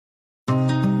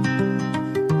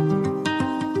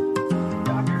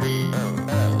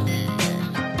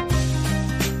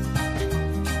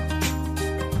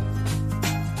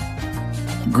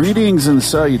Greetings and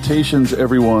salutations,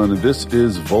 everyone. This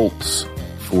is Volts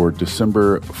for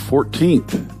December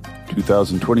 14th,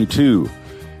 2022.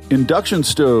 Induction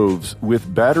stoves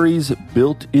with batteries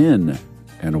built in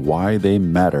and why they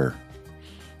matter.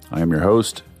 I am your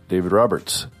host, David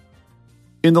Roberts.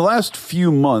 In the last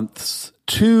few months,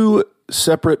 two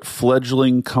separate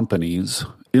fledgling companies,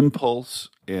 Impulse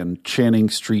and Channing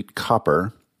Street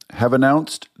Copper, have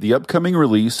announced the upcoming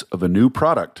release of a new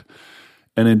product,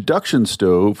 an induction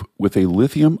stove with a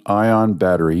lithium-ion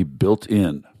battery built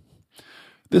in.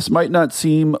 This might not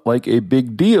seem like a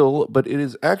big deal, but it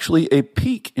is actually a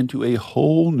peek into a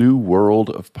whole new world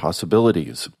of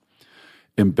possibilities.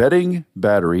 Embedding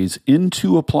batteries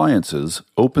into appliances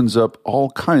opens up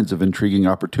all kinds of intriguing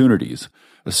opportunities.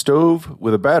 A stove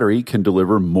with a battery can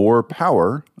deliver more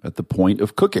power at the point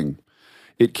of cooking.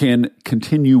 It can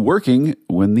continue working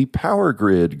when the power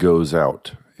grid goes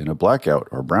out in a blackout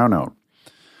or brownout.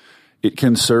 It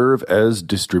can serve as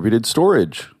distributed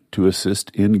storage to assist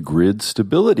in grid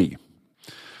stability.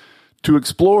 To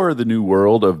explore the new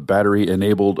world of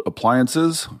battery-enabled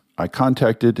appliances, I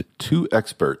contacted two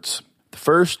experts. The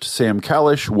first, Sam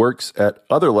Kalish, works at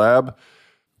Other Lab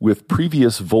with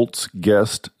previous Volts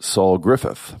guest Saul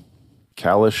Griffith.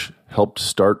 Kalish helped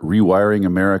start Rewiring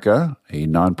America, a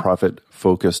nonprofit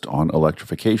focused on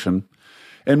electrification,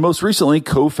 and most recently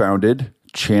co-founded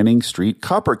Channing Street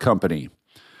Copper Company.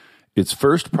 Its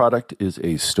first product is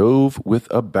a stove with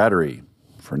a battery.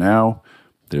 For now,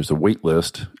 there's a wait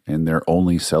list, and they're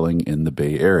only selling in the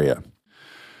Bay Area.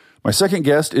 My second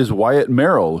guest is Wyatt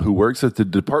Merrill, who works at the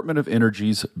Department of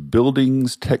Energy's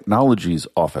Buildings Technologies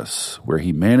Office, where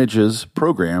he manages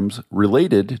programs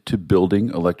related to building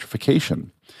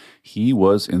electrification. He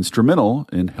was instrumental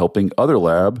in helping Other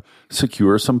Lab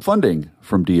secure some funding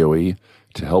from DOE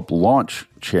to help launch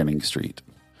Channing Street.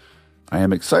 I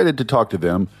am excited to talk to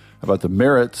them about the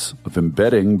merits of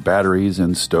embedding batteries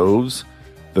in stoves,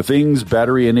 the things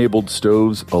battery-enabled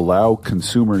stoves allow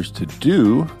consumers to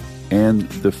do, and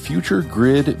the future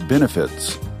grid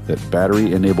benefits that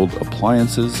battery-enabled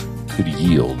appliances could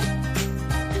yield.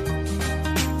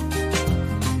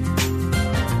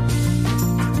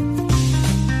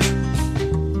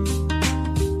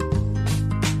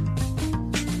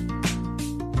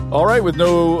 All right, with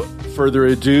no further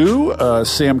ado,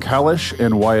 Sam Kalish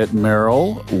and Wyatt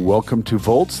Merrill, welcome to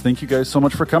Volts. Thank you guys so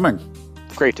much for coming.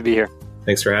 Great to be here.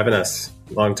 Thanks for having us.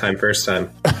 Long time, first time.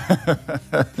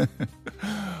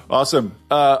 Awesome.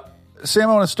 Sam,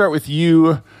 I want to start with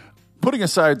you. Putting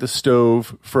aside the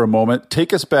stove for a moment,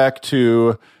 take us back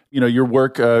to your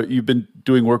work. You've been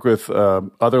doing work with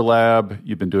Other Lab.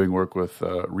 You've been doing work with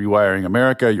Rewiring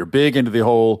America. You're big into the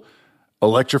whole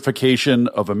electrification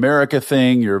of America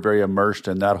thing. You're very immersed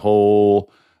in that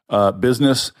whole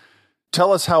business.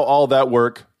 Tell us how all that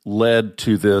work led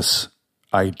to this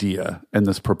idea and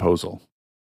this proposal.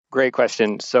 Great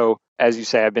question. So, as you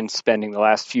say, I've been spending the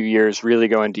last few years really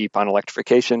going deep on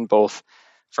electrification, both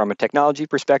from a technology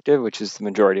perspective, which is the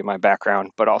majority of my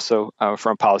background, but also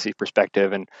from a policy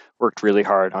perspective, and worked really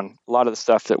hard on a lot of the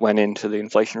stuff that went into the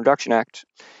Inflation Reduction Act.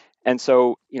 And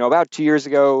so, about 2 years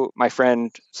ago, my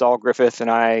friend Saul Griffith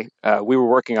and I, we were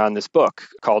working on this book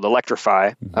called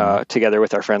Electrify, together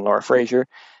with our friend Laura Frazier.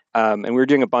 And we were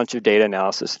doing a bunch of data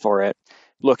analysis for it,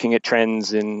 looking at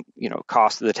trends in,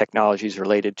 cost of the technologies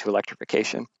related to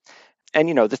electrification. And,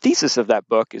 the thesis of that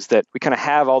book is that we kind of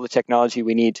have all the technology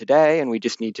we need today, and we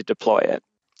just need to deploy it.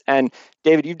 And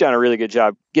David, you've done a really good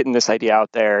job getting this idea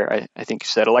out there. I think you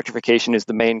said electrification is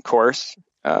the main course.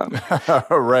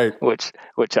 Right.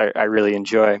 Which I really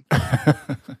enjoy.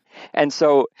 And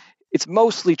so it's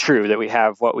mostly true that we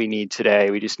have what we need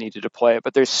today. We just need to deploy it.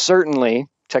 But there's certainly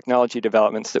technology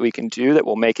developments that we can do that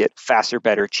will make it faster,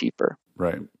 better, cheaper.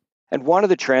 Right. And one of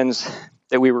the trends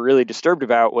that we were really disturbed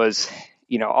about was,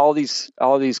 all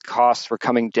these costs were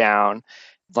coming down.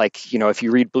 Like, if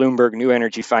you read Bloomberg New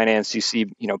Energy Finance, you see,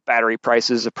 battery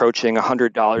prices approaching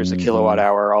 $100 a kilowatt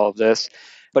hour, all of this.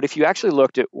 But if you actually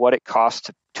looked at what it costs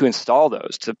to install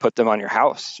those, to put them on your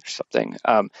house or something,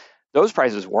 those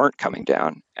prices weren't coming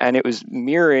down. And it was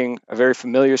mirroring a very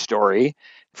familiar story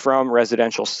from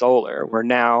residential solar, where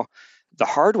now the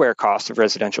hardware cost of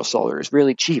residential solar is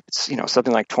really cheap. It's,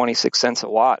 something like 26 cents a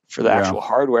watt for the actual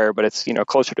hardware, but it's,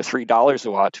 closer to $3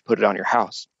 a watt to put it on your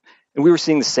house. And we were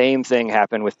seeing the same thing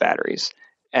happen with batteries.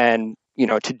 And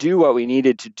to do what we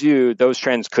needed to do, those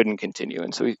trends couldn't continue.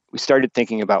 And so we started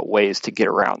thinking about ways to get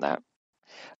around that.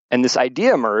 And this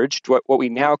idea emerged, what we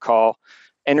now call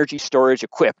energy storage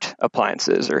equipped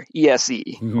appliances, or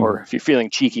ESE, or if you're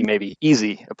feeling cheeky, maybe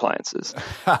easy appliances,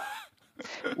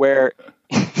 where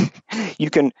you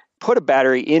can put a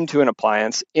battery into an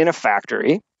appliance in a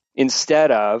factory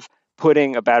instead of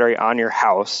putting a battery on your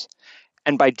house.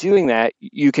 And by doing that,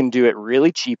 you can do it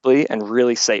really cheaply and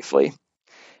really safely.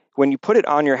 When you put it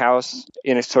on your house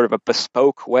in a sort of a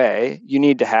bespoke way, you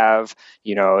need to have,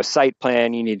 a site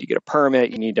plan, you need to get a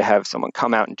permit, you need to have someone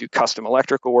come out and do custom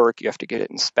electrical work, you have to get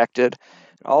it inspected.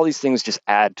 All these things just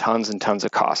add tons and tons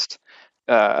of cost.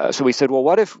 So we said, well,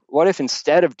 what if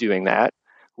instead of doing that,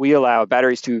 we allow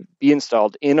batteries to be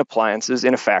installed in appliances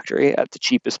in a factory at the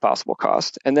cheapest possible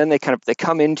cost, and then they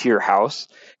come into your house,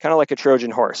 kind of like a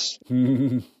Trojan horse,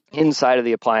 inside of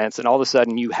the appliance, and all of a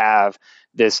sudden you have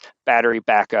this battery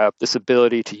backup, this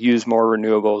ability to use more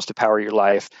renewables to power your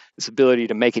life, this ability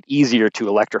to make it easier to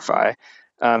electrify,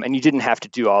 and you didn't have to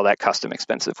do all that custom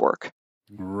expensive work.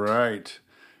 Right.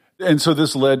 And so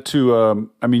this led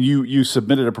to, you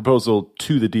submitted a proposal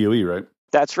to the DOE, right?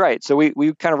 That's right. So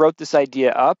we kind of wrote this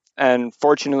idea up, and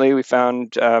fortunately we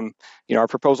found, our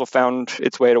proposal found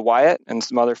its way to Wyatt and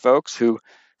some other folks who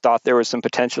thought there was some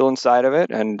potential inside of it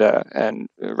and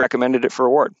recommended it for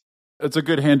award. It's a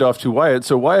good handoff to Wyatt.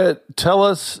 So Wyatt, tell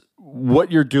us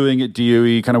what you're doing at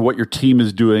DOE, kind of what your team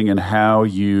is doing and how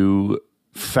you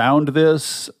found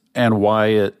this and why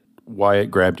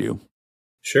it grabbed you.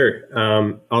 Sure.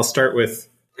 I'll start with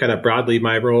kind of broadly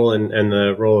my role and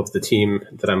the role of the team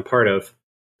that I'm part of.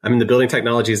 I'm in the Building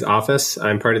Technologies office.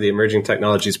 I'm part of the Emerging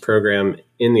Technologies program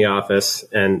in the office,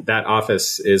 and that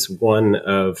office is one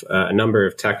of a number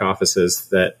of tech offices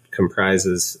that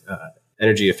comprises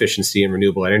energy efficiency and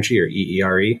renewable energy, or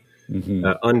EERE,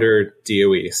 under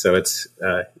DOE. So it's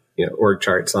org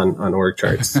charts on org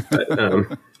charts.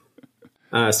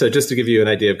 But, so just to give you an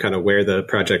idea of kind of where the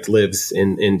project lives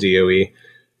in DOE.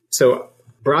 So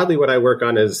broadly, what I work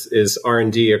on is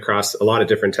R&D across a lot of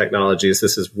different technologies.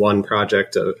 This is one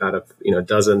project out of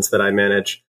dozens that I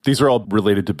manage. These are all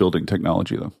related to building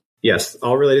technology, though. Yes,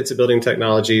 all related to building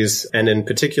technologies. And in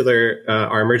particular,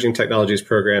 our Emerging Technologies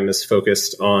program is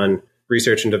focused on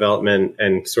research and development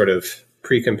and sort of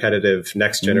pre-competitive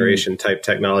next generation type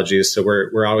technologies. So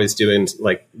we're always doing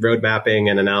like road mapping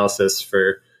and analysis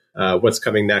for what's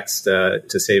coming next to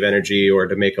save energy or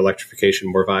to make electrification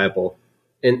more viable.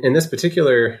 In this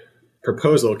particular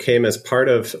proposal came as part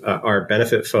of our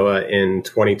Benefit FOA in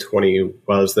 2020.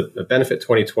 Well, it was the Benefit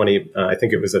 2020. I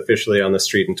think it was officially on the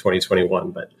street in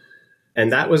 2021,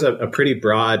 and that was a pretty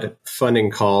broad funding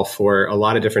call for a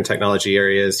lot of different technology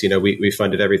areas. We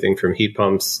funded everything from heat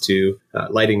pumps to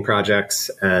lighting projects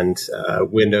and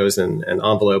windows and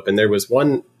envelope. And there was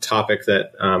one topic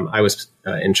that I was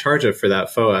in charge of for that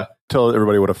FOA. Tell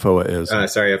everybody what a FOA is.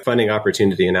 A funding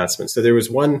opportunity announcement. So there was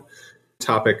one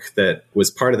topic that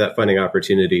was part of that funding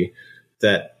opportunity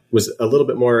that was a little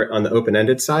bit more on the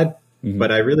open-ended side.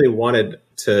 But I really wanted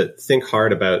to think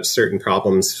hard about certain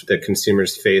problems that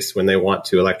consumers face when they want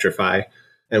to electrify.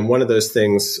 And one of those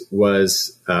things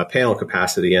was panel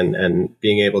capacity and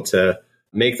being able to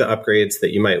make the upgrades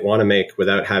that you might want to make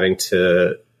without having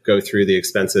to go through the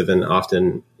expensive and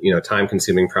often,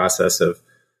 time-consuming process of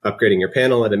upgrading your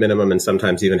panel at a minimum and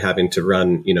sometimes even having to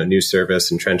run, new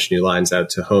service and trench new lines out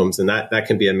to homes. And that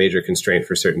can be a major constraint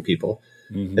for certain people.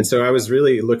 And so I was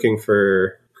really looking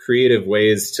for creative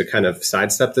ways to kind of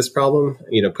sidestep this problem,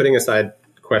 putting aside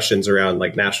questions around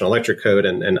like National Electric Code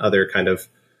and other kind of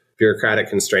bureaucratic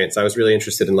constraints. I was really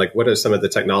interested in what are some of the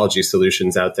technology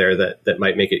solutions out there that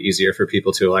might make it easier for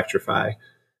people to electrify.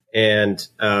 And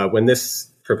when this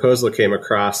proposal came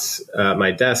across my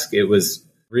desk, it was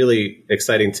really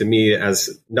exciting to me,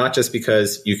 as not just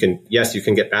because you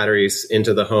can get batteries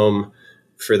into the home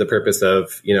for the purpose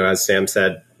of, as Sam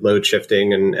said, load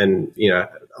shifting and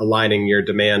aligning your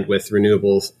demand with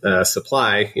renewable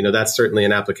supply. That's certainly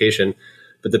an application.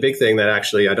 But the big thing that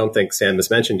actually I don't think Sam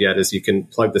has mentioned yet is you can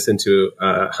plug this into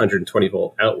a 120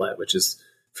 volt outlet, which is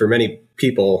for many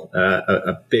people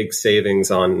a big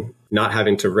savings on not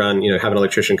having to run, have an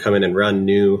electrician come in and run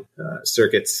new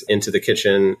circuits into the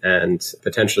kitchen, and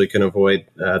potentially can avoid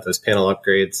those panel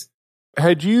upgrades.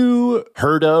 Had you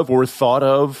heard of or thought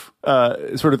of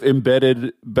sort of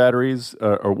embedded batteries,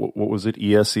 or what was it,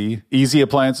 ESE, easy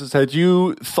appliances? Had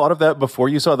you thought of that before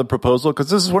you saw the proposal? Because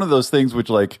this is one of those things which,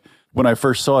 when I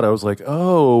first saw it, I was like,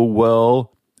 oh,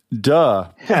 well, duh,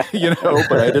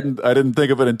 but I didn't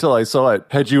think of it until I saw it.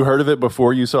 Had you heard of it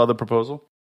before you saw the proposal?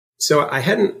 So I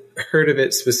hadn't heard of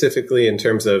it specifically in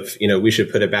terms of, we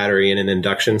should put a battery in an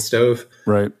induction stove.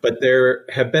 Right. But there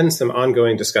have been some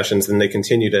ongoing discussions, and we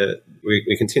continue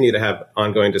to have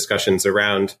ongoing discussions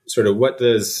around sort of what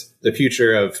does the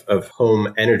future of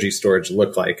home energy storage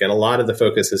look like? And a lot of the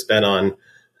focus has been on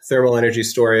thermal energy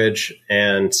storage.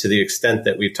 And to the extent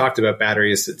that we've talked about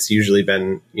batteries, it's usually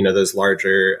been, those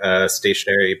larger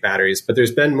stationary batteries. But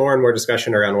there's been more and more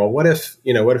discussion around, well, what if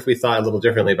we thought a little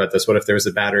differently about this? What if there was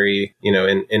a battery, in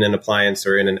an appliance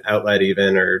or in an outlet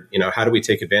even, or, how do we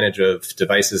take advantage of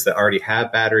devices that already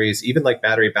have batteries, even like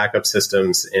battery backup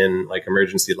systems in like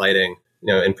emergency lighting?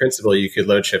 In principle, you could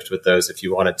load shift with those if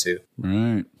you wanted to.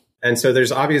 Right. And so there's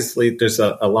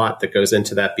a lot that goes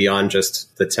into that beyond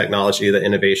just the technology, the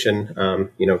innovation,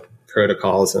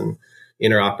 protocols and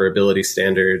interoperability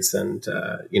standards and,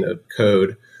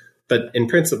 code. But in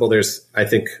principle, there's, I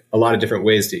think, a lot of different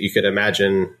ways that you could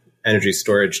imagine energy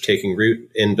storage taking root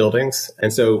in buildings.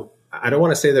 And so I don't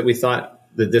want to say that we thought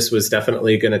that this was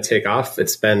definitely going to take off.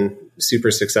 It's been super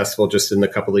successful just in the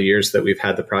couple of years that we've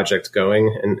had the project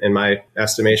going, in my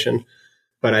estimation.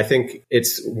 But I think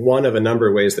it's one of a number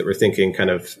of ways that we're thinking kind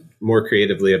of more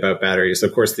creatively about batteries.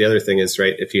 Of course, the other thing is,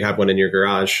 right, if you have one in your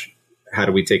garage, how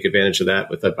do we take advantage of that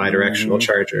with a bidirectional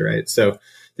charger, right? So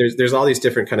there's all these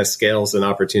different kind of scales and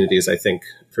opportunities, I think,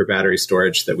 for battery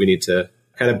storage that we need to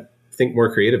kind of think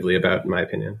more creatively about, in my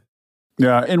opinion.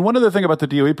 Yeah, and one other thing about the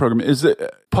DOE program is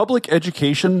that public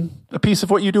education a piece of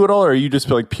what you do at all, or are you just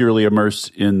like purely immersed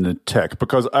in the tech?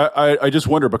 Because I just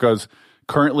wonder, because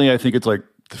currently I think it's like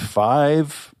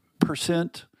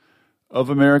 5% of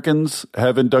Americans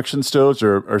have induction stoves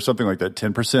or something like that,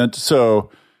 10%.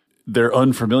 So they're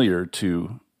unfamiliar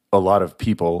to a lot of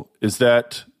people. Is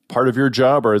that part of your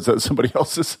job, or is that somebody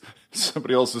else's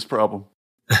problem?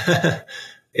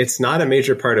 It's not a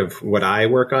major part of what I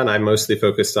work on. I'm mostly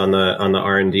focused on the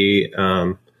R&D,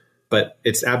 but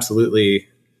it's absolutely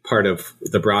part of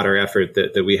the broader effort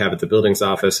that we have at the Buildings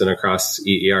Office and across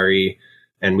EERE.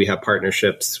 And we have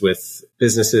partnerships with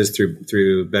businesses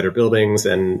through Better Buildings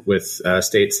and with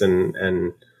states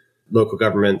and local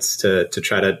governments to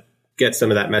try to get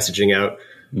some of that messaging out.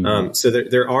 Mm-hmm. So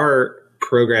there are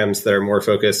programs that are more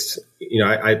focused.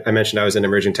 I mentioned I was in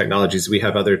emerging technologies. We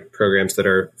have other programs that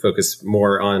are focused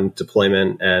more on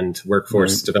deployment and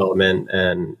workforce development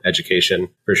and education,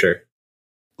 for sure.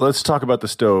 Let's talk about the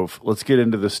stove. Let's get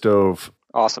into the stove.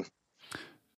 Awesome.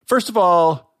 First of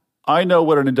all, I know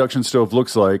what an induction stove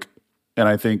looks like, and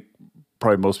I think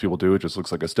probably most people do. It just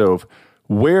looks like a stove.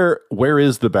 Where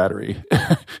is the battery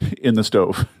in the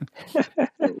stove?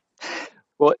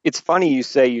 Well, it's funny you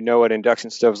say you know what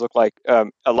induction stoves look like.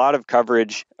 A lot of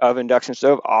coverage of induction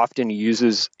stove often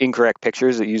uses incorrect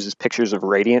pictures. It uses pictures of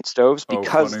radiant stoves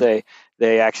because they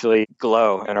actually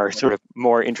glow and are sort of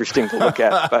more interesting to look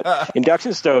at. But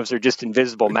induction stoves are just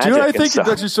invisible magic. Dude, I think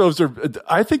induction stoves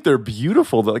they're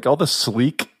beautiful. Like all the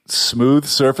sleek, smooth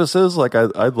surfaces. Like I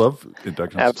love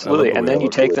induction stoves. Absolutely. And then you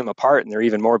take them apart and they're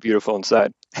even more beautiful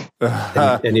inside.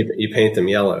 and you paint them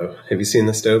yellow. Have you seen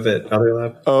the stove at Other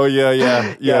Lab? Oh yeah.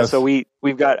 Yeah, so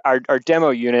we've got our demo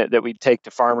unit that we take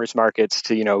to farmers markets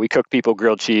to, we cook people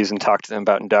grilled cheese and talk to them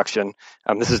about induction.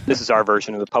 This is our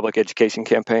version of the public education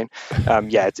campaign.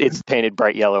 It's painted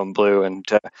bright yellow and blue, and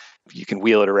you can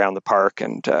wheel it around the park,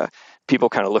 and people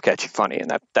kind of look at you funny,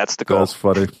 and that's the goal. That's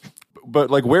funny.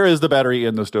 But like, where is the battery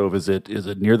in the stove? Is it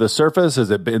near the surface? Is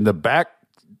it in the back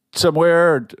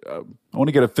somewhere? I want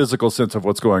to get a physical sense of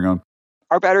what's going on.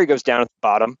 Our battery goes down at the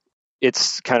bottom.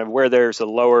 It's kind of where there's a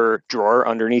lower drawer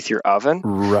underneath your oven.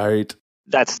 Right.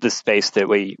 That's the space that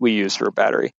we use for a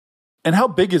battery. And how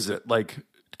big is it? Like,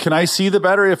 can I see the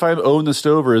battery if I own the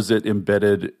stove, or is it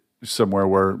embedded somewhere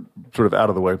where sort of out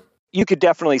of the way? You could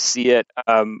definitely see it.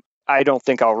 I don't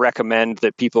think I'll recommend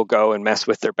that people go and mess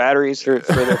with their batteries for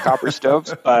their copper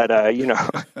stoves, but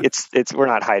we're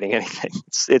not hiding anything.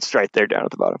 It's right there down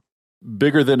at the bottom.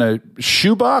 Bigger than a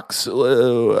shoebox?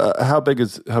 How big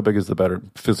is the battery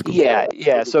physically?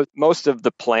 Yeah. So most of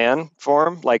the plan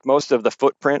form, like most of the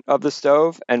footprint of the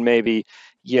stove, and maybe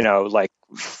like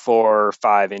 4 or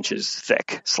 5 inches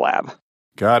thick slab.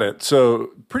 Got it. So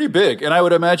pretty big, and I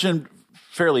would imagine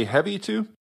fairly heavy too.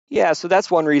 Yeah. So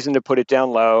that's one reason to put it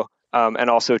down low. And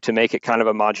also to make it kind of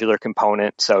a modular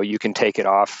component, so you can take it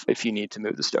off if you need to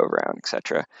move the stove around,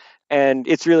 etc. And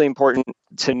it's really important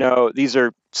to know these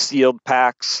are sealed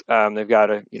packs. They've got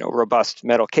a robust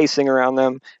metal casing around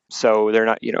them, so they're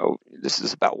not. This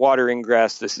is about water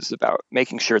ingress. This is about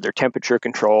making sure they're temperature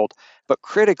controlled. But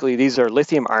critically, these are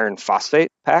lithium iron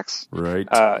phosphate packs, right?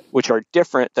 Which are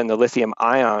different than the lithium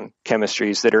ion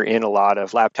chemistries that are in a lot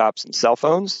of laptops and cell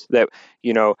phones. That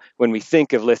when we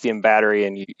think of lithium battery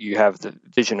and you have the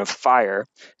vision of fire,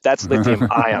 that's lithium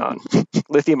ion.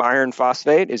 Lithium iron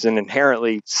phosphate is an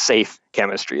inherently safe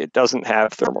chemistry. It doesn't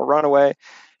have thermal runaway.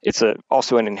 It's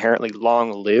also an inherently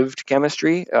long-lived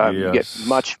chemistry. You get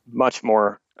much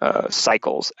more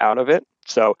cycles out of it.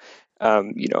 So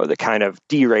the kind of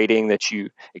derating that you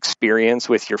experience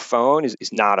with your phone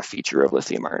is not a feature of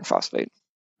lithium iron phosphate.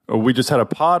 We just had a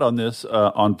pod on this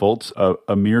on Volts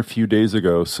a mere few days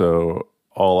ago, so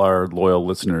all our loyal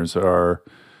listeners are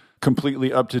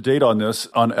completely up to date on this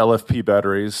on LFP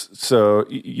batteries. So,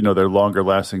 they're longer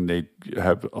lasting. They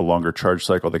have a longer charge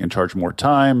cycle. They can charge more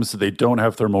times. They don't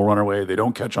have thermal runaway. They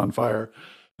don't catch on fire.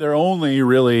 Their only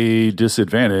really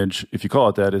disadvantage, if you call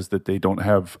it that, is that they don't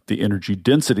have the energy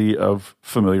density of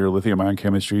familiar lithium-ion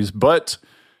chemistries. But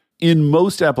in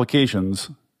most applications,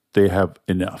 they have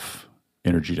enough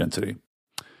energy density.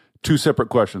 Two separate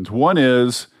questions. One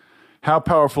is, how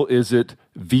powerful is it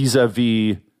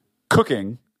vis-a-vis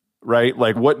cooking, right?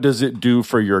 Like, what does it do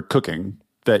for your cooking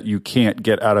that you can't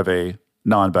get out of a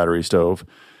non-battery stove?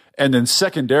 And then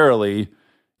secondarily,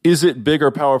 is it big or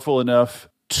powerful enough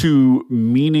to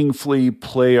meaningfully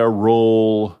play a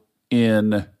role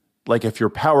in, like, if your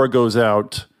power goes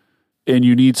out and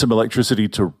you need some electricity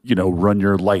to, run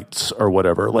your lights or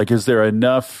whatever? Like, is there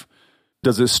enough,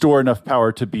 does it store enough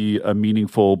power to be a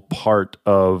meaningful part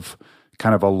of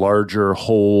kind of a larger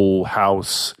whole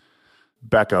house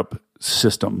backup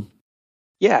system?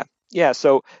 Yeah.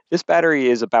 So this battery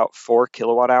is about 4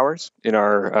 kilowatt hours in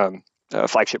our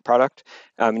flagship product.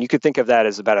 You could think of that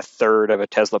as about a third of a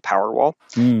Tesla Powerwall.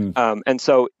 And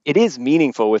so it is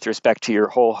meaningful with respect to your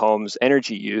whole home's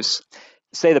energy use.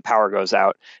 Say the power goes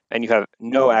out and you have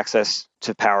no access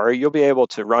to power, you'll be able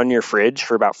to run your fridge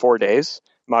for about 4 days.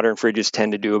 Modern fridges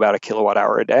tend to do about a kilowatt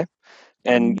hour a day.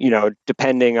 And,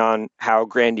 depending on how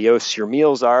grandiose your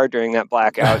meals are during that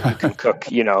blackout, you can cook,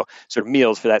 sort of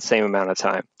meals for that same amount of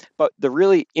time. But the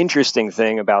really interesting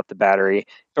thing about the battery,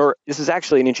 or this is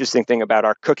actually an interesting thing about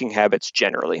our cooking habits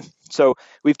generally. So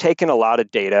we've taken a lot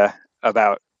of data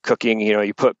about cooking.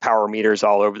 You put power meters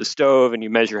all over the stove and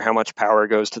you measure how much power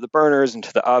goes to the burners and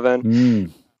to the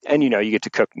oven. And, you get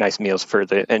to cook nice meals for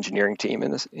the engineering team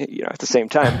in this, at the same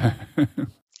time.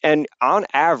 And on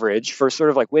average, for sort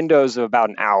of like windows of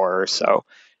about an hour or so,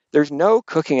 there's no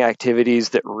cooking activities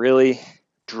that really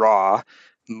draw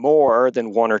more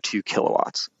than 1 or 2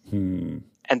 kilowatts. And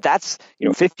that's,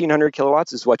 1,500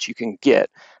 kilowatts is what you can get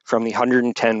from the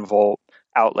 110 volt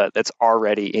outlet that's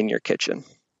already in your kitchen.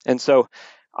 And so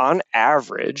on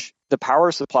average, the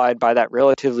power supplied by that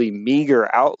relatively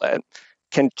meager outlet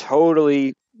can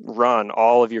totally run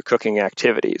all of your cooking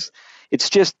activities. It's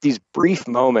just these brief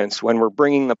moments when we're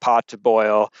bringing the pot to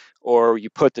boil, or you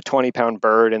put the 20-pound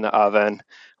bird in the oven,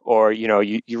 or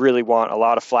you really want a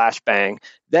lot of flashbang,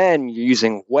 then you're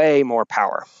using way more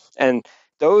power. And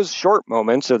those short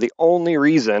moments are the only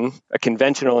reason a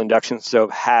conventional induction stove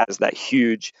has that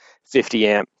huge 50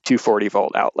 amp 240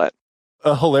 volt outlet.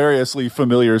 A hilariously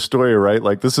familiar story, right?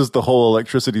 Like, this is the whole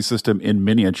electricity system in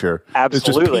miniature.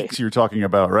 Absolutely. It's just peaks you're talking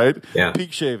about, right? Yeah.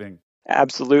 Peak shaving.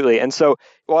 Absolutely. And so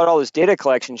what all this data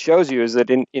collection shows you is that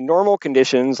in normal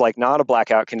conditions, like not a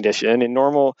blackout condition, in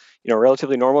normal,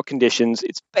 relatively normal conditions,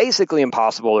 it's basically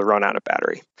impossible to run out of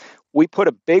battery. We put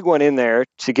a big one in there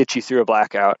to get you through a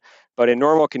blackout, but in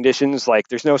normal conditions, like,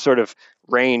 there's no sort of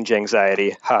range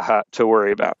anxiety, to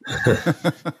worry about.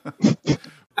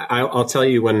 I'll tell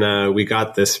you, when we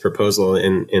got this proposal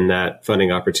in that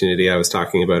funding opportunity I was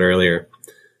talking about earlier,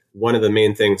 one of the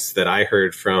main things that I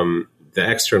heard from the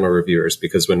external reviewers,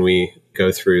 because when we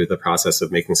go through the process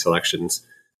of making selections,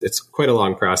 it's quite a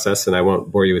long process, and I won't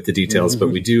bore you with the details, but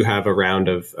we do have a round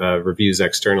of reviews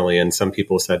externally. And some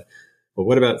people said, well,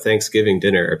 what about Thanksgiving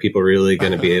dinner? Are people really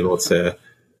going to be able to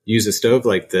use a stove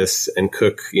like this and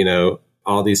cook,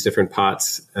 all these different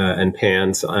pots and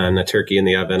pans and a turkey in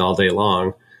the oven all day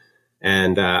long?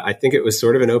 And I think it was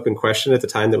sort of an open question at the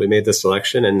time that we made the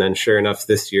selection. And then sure enough,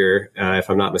 this year, if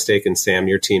I'm not mistaken, Sam,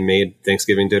 your team made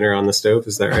Thanksgiving dinner on the stove.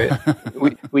 Is that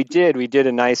right? We did. We did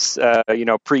a nice,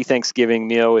 pre-Thanksgiving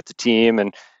meal with the team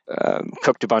and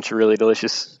cooked a bunch of really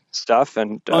delicious stuff.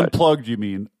 And unplugged, you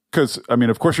mean? Because,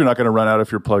 of course you're not going to run out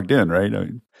if you're plugged in, right?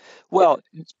 Well,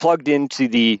 it's plugged into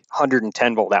the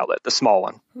 110 volt outlet, the small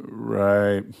one.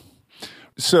 Right.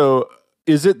 So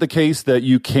is it the case that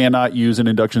you cannot use an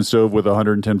induction stove with a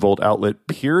 110 volt outlet,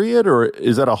 period? Or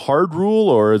is that a hard rule,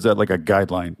 or is that like a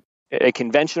guideline? A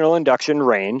conventional induction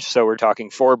range, so we're talking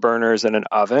 4 burners and an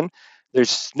oven,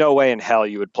 there's no way in hell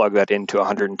you would plug that into a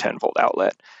 110 volt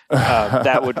outlet.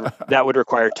 That would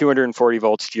require 240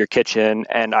 volts to your kitchen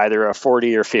and either a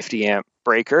 40 or 50 amp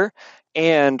breaker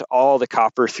and all the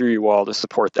copper through your wall to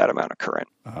support that amount of current.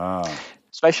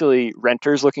 Especially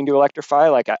renters looking to electrify.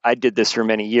 Like I did this for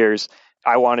many years.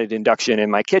 I wanted induction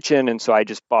in my kitchen, and so I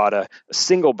just bought a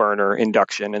single burner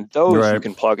induction, and those you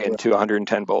can plug into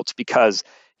 110 volts because,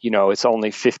 it's only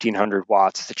 1,500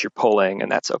 watts that you're pulling,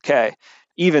 and that's okay.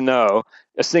 even though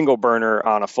a single burner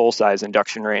on a full-size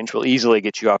induction range will easily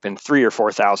get you up in 3,000 or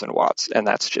 4,000 watts. And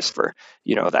that's just for,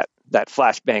 that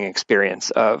flashbang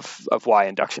experience of why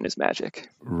induction is magic.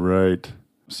 Right.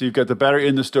 So you've got the battery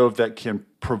in the stove that can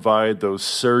provide those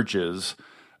surges.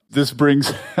 This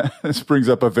brings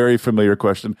up a very familiar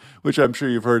question, which I'm sure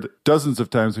you've heard dozens of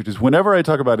times, which is whenever I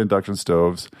talk about induction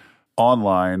stoves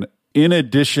online, in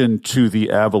addition to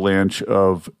the avalanche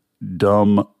of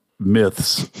dumb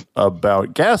myths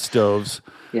about gas stoves,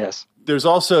 yes, there's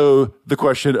also the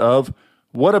question of,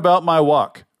 what about my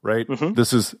wok? Right? Mm-hmm.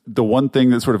 This is the one thing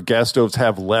that sort of gas stoves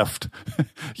have left.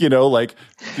 Like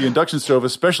the induction stove,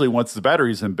 especially once the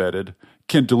battery's embedded,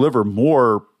 can deliver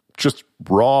more just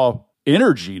raw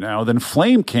energy now than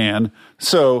flame can.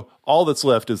 So all that's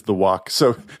left is the wok.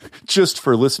 So just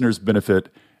for listeners' benefit,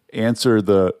 answer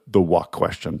the wok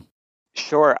question.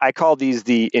 Sure. I call these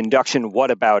the induction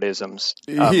whataboutisms,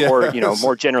 or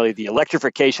more generally the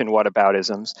electrification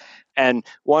whataboutisms. And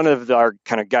one of our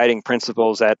kind of guiding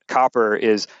principles at Copper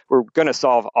is we're going to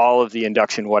solve all of the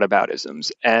induction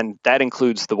whataboutisms, and that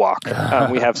includes the wok.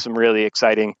 We have some really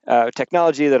exciting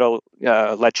technology that'll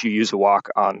let you use a wok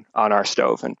on our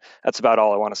stove, and that's about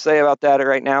all I want to say about that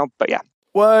right now. But yeah.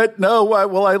 What? No.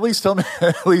 Well, at least tell me.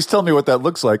 At least tell me what that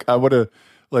looks like. I would have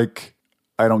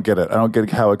I don't get it. I don't get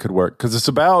how it could work because it's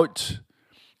about.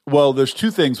 Well, there's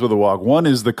two things with a wok. One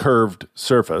is the curved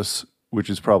surface, which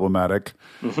is problematic.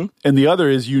 Mm-hmm. And the other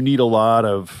is you need the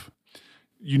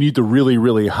really,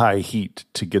 really high heat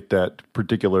to get that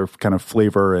particular kind of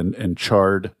flavor and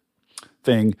charred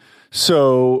thing.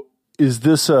 So is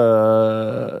this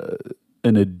an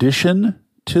addition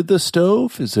to the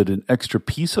stove? Is it an extra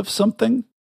piece of something?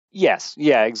 Yes.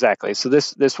 Yeah, exactly. So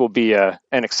this will be an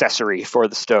accessory for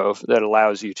the stove that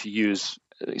allows you to use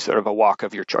sort of a wok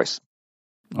of your choice.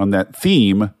 On that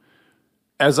theme,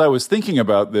 as I was thinking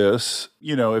about this,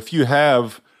 if you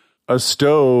have a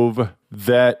stove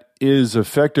that is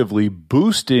effectively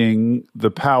boosting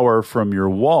the power from your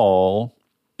wall,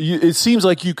 it seems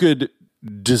like you could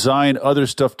design other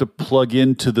stuff to plug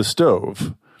into the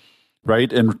stove,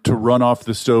 right? And to run off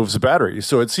the stove's battery.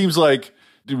 So it seems like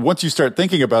once you start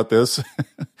thinking about this,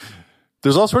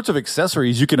 there's all sorts of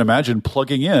accessories you can imagine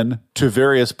plugging in to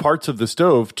various parts of the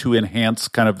stove to enhance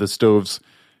kind of the stove's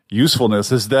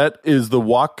usefulness. Is the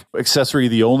wok accessory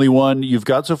the only one you've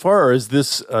got so far, or is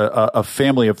this a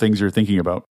family of things you're thinking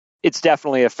about? It's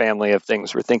definitely a family of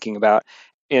things we're thinking about.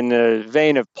 In the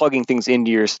vein of plugging things into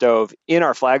your stove, in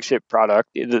our flagship product,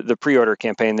 the pre-order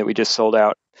campaign that we just sold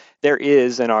out, there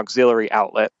is an auxiliary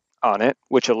outlet on it,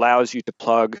 which allows you to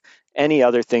plug any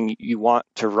other thing you want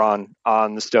to run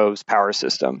on the stove's power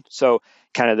system. So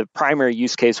kind of the primary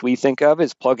use case we think of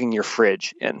is plugging your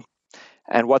fridge in.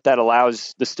 And what that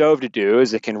allows the stove to do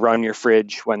is it can run your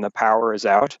fridge when the power is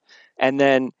out. And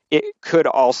then it could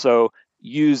also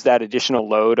use that additional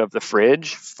load of the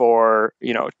fridge for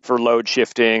load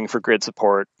shifting, for grid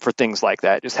support, for things like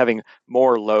that. Just having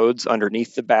more loads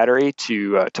underneath the battery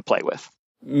to play with.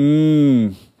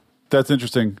 That's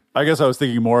interesting. I guess I was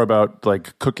thinking more about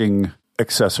like cooking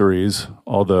accessories,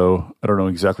 although I don't know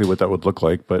exactly what that would look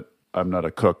like, but I'm not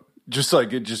a cook. Just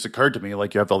like it just occurred to me,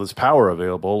 like you have all this power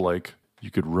available, like you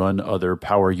could run other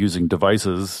power using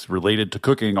devices related to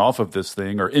cooking off of this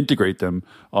thing or integrate them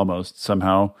almost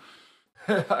somehow.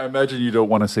 I imagine you don't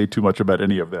want to say too much about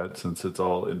any of that since it's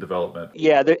all in development.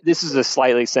 Yeah, this is a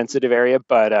slightly sensitive area,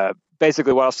 but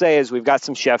basically what I'll say is we've got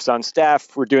some chefs on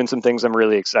staff. We're doing some things I'm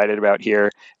really excited about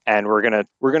here, and we're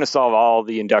gonna solve all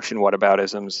the induction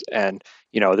whataboutisms. And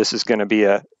this is going to be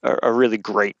a really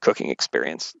great cooking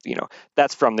experience.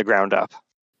 That's from the ground up.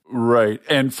 Right.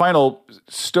 And final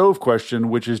stove question,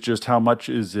 which is just how much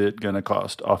is it going to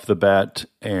cost off the bat?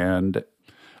 And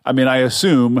I mean, I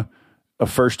assume a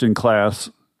first-in-class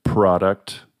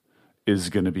product is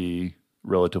going to be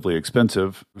relatively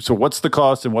expensive. So what's the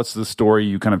cost and what's the story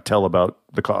you kind of tell about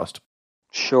the cost?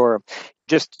 Sure.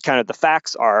 Just kind of the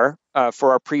facts are,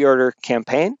 for our pre-order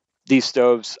campaign, these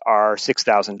stoves are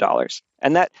 $6,000.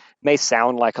 And that may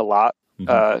sound like a lot,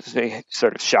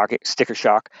 sort of shocking, sticker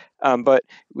shock. But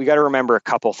we got to remember a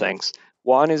couple things.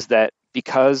 One is that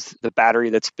because the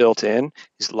battery that's built in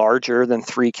is larger than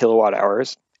 3 kilowatt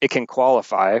hours, it can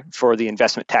qualify for the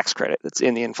investment tax credit that's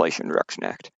in the Inflation Reduction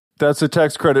Act. That's a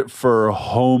tax credit for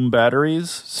home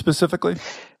batteries specifically?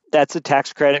 That's a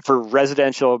tax credit for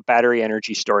residential battery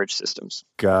energy storage systems.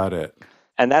 Got it.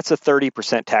 And that's a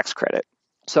 30% tax credit.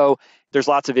 So there's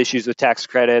lots of issues with tax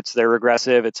credits. They're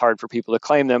regressive. It's hard for people to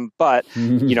claim them, but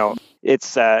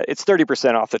it's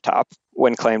 30% off the top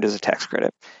when claimed as a tax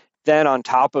credit. Then on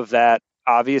top of that,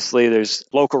 obviously there's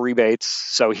local rebates.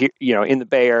 So here, in the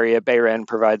Bay Area, Bay Ren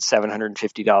provides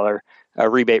 $750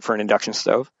 rebate for an induction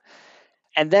stove.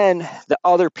 And then the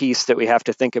other piece that we have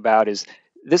to think about is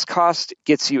this cost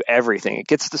gets you everything. It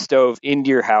gets the stove into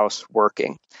your house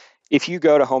working. If you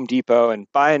go to Home Depot and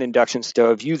buy an induction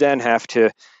stove, you then have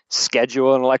to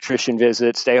schedule an electrician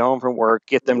visit, stay home from work,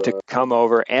 get them to come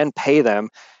over and pay them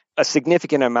a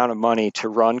significant amount of money to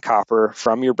run copper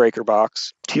from your breaker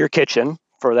box to your kitchen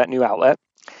for that new outlet.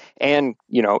 And,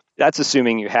 that's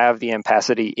assuming you have the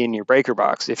ampacity in your breaker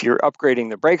box. If you're upgrading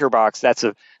the breaker box, that's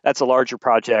a larger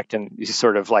project, and you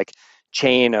sort of like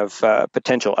chain of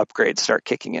potential upgrades start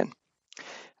kicking in.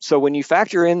 So when you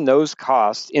factor in those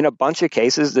costs, in a bunch of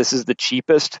cases, this is the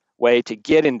cheapest way to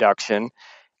get induction,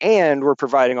 and we're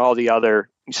providing all the other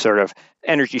sort of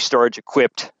energy storage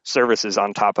equipped services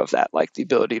on top of that, like the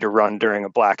ability to run during a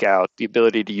blackout, the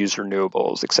ability to use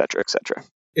renewables, et cetera, et cetera.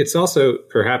 It's also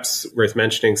perhaps worth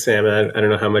mentioning, Sam, I don't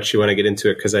know how much you want to get into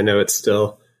it because I know it's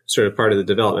still sort of part of the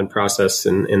development process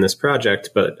in this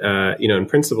project. But, in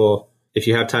principle, if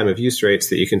you have time of use rates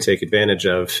that you can take advantage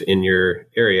of in your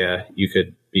area, you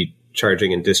could be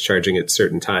charging and discharging at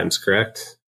certain times,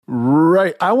 correct?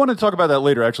 Right. I want to talk about that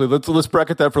later, actually. Let's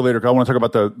bracket that for later. I want to talk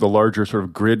about the larger sort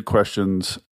of grid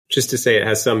questions. Just to say it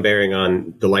has some bearing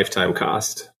on the lifetime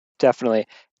cost. Definitely.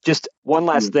 Just one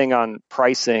last thing on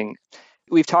pricing.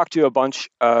 We've talked to a bunch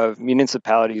of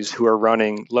municipalities who are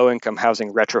running low-income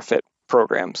housing retrofit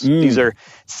programs. These are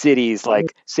cities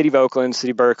like City of Oakland,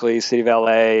 City of Berkeley, City of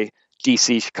LA,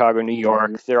 DC, Chicago, New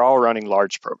York. They're all running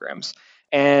large programs.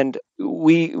 And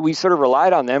we sort of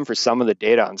relied on them for some of the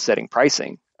data on setting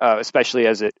pricing, especially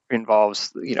as it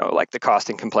involves, like the cost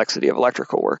and complexity of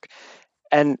electrical work.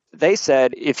 And they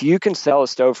said, if you can sell a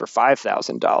stove for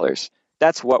 $5,000,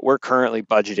 that's what we're currently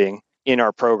budgeting in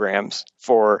our programs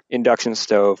for induction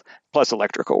stove plus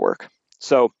electrical work.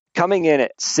 So coming in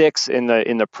at $6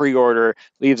 in the pre-order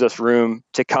leaves us room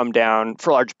to come down for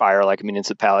a large buyer like a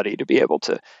municipality to be able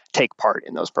to take part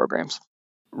in those programs.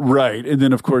 Right. And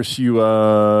then, of course, if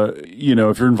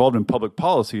you're involved in public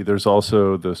policy, there's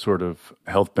also the sort of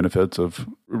health benefits of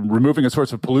removing a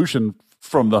source of pollution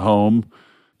from the home.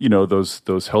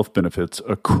 Those health benefits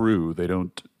accrue.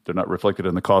 They're not reflected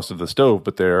in the cost of the stove,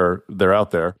 but they're out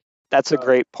there. That's a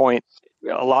great point.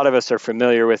 A lot of us are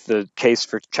familiar with the case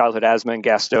for childhood asthma and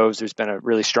gas stoves. There's been a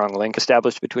really strong link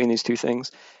established between these two things.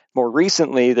 More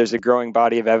recently, there's a growing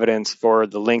body of evidence for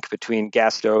the link between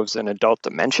gas stoves and adult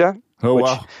dementia, which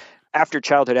after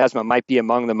childhood asthma might be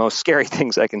among the most scary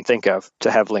things I can think of to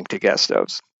have linked to gas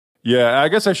stoves. Yeah, I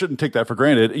guess I shouldn't take that for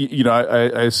granted.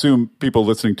 I assume people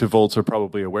listening to Volts are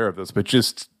probably aware of this, but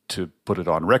just to put it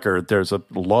on record, there's a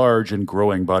large and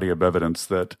growing body of evidence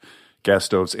that gas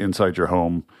stoves inside your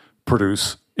home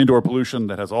produce indoor pollution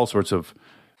that has all sorts of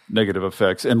negative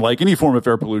effects. And like any form of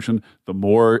air pollution, the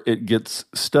more it gets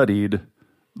studied,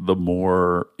 the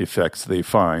more effects they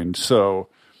find. So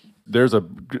there's a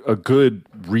good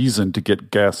reason to get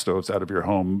gas stoves out of your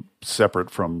home separate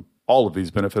from all of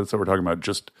these benefits that we're talking about,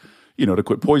 just, to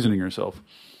quit poisoning yourself.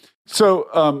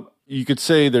 So you could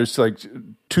say there's like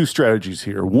two strategies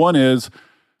here. One is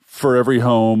for every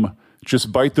home,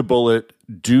 just bite the bullet,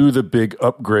 do the big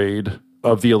upgrade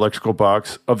of the electrical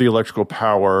box, of the electrical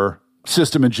power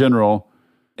system in general,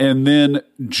 and then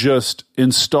just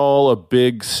install a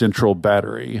big central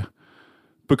battery,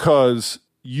 because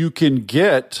you can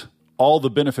get all the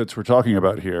benefits we're talking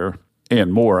about here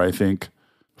and more, I think,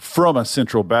 from a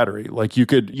central battery. Like you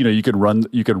could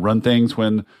run things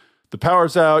when the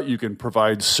power's out. You can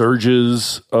provide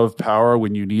surges of power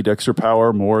when you need extra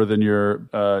power more than your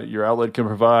outlet can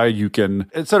provide. You can,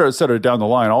 et cetera, down the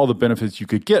line, all the benefits you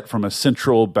could get from a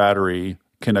central battery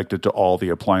connected to all the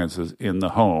appliances in the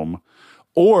home.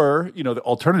 Or, the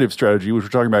alternative strategy, which we're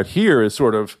talking about here, is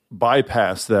sort of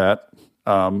bypass that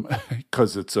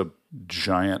because it's a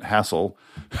giant hassle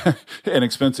and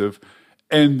expensive,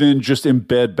 and then just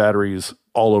embed batteries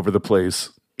all over the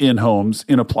place in homes,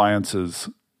 in appliances,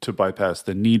 to bypass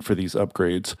the need for these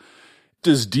upgrades.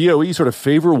 Does DOE sort of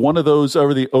favor one of those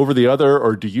over the other,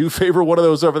 or do you favor one of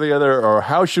those over the other, or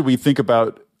how should we think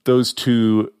about those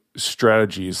two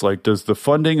strategies? Like, does the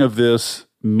funding of this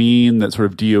mean that sort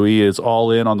of DOE is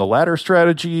all in on the latter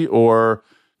strategy, or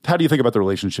how do you think about the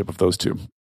relationship of those two?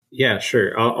 Yeah,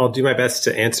 sure. I'll do my best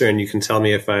to answer, and you can tell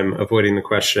me if I'm avoiding the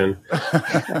question.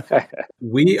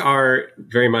 We are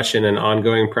very much in an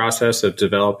ongoing process of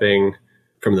developing,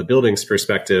 from the building's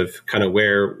perspective, kind of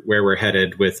where we're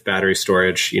headed with battery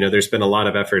storage. There's been a lot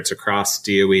of efforts across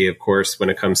DOE, of course, when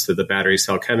it comes to the battery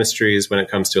cell chemistries, when it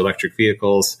comes to electric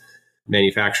vehicles,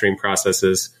 manufacturing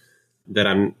processes, that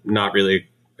I'm not really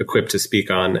equipped to speak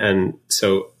on. And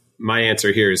so my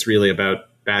answer here is really about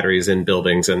batteries in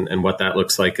buildings and what that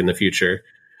looks like in the future.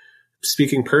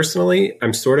 Speaking personally,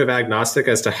 I'm sort of agnostic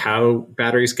as to how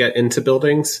batteries get into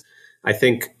buildings. I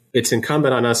think it's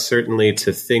incumbent on us certainly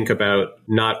to think about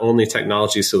not only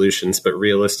technology solutions, but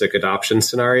realistic adoption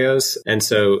scenarios. And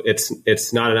so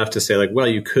it's not enough to say like, well,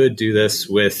 you could do this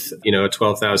with, a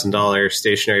 $12,000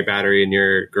 stationary battery in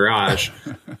your garage.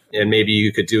 And maybe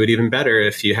you could do it even better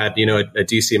if you had, a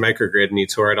DC microgrid and you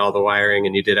tore out all the wiring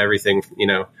and you did everything,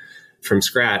 from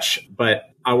scratch. But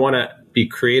I want to be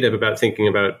creative about thinking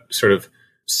about sort of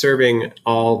serving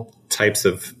all types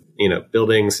of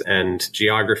buildings and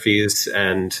geographies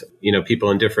and,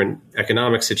 people in different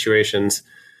economic situations.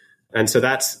 And so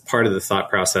that's part of the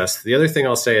thought process. The other thing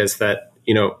I'll say is that,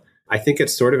 I think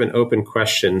it's sort of an open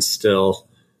question still,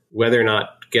 whether or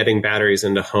not getting batteries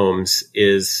into homes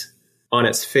is on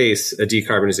its face a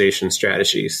decarbonization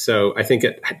strategy. So I think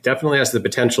it definitely has the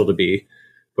potential to be,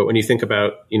 but when you think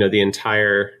about, the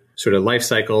entire sort of life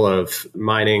cycle of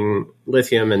mining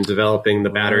lithium and developing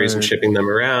the batteries and shipping them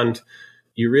around,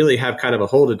 you really have kind of a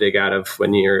hole to dig out of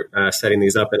when you're setting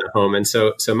these up in a home. And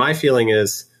so my feeling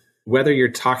is whether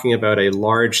you're talking about a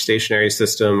large stationary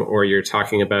system or you're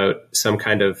talking about some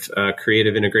kind of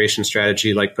creative integration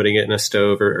strategy, like putting it in a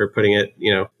stove or putting it,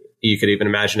 you could even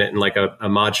imagine it in like a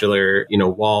modular,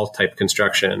 wall type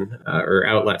construction or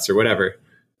outlets or whatever,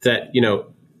 that,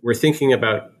 we're thinking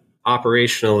about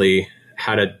operationally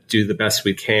how to do the best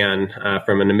we can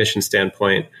from an emission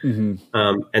standpoint.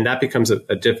 Mm-hmm. And that becomes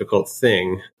a difficult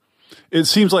thing. It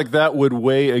seems like that would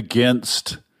weigh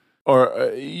against,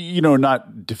 or,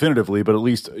 not definitively, but at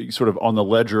least sort of on the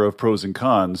ledger of pros and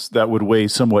cons, that would weigh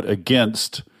somewhat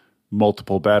against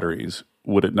multiple batteries,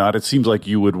 would it not? It seems like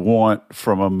you would want,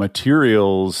 from a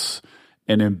materials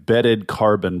and embedded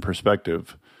carbon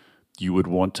perspective, you would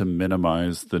want to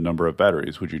minimize the number of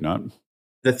batteries, would you not?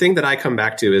 The thing that I come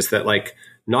back to is that like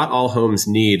not all homes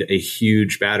need a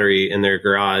huge battery in their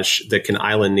garage that can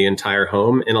island the entire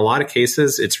home. In a lot of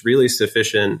cases, it's really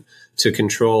sufficient to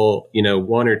control,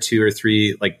 one or two or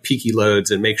three like peaky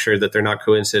loads and make sure that they're not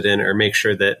coincident or make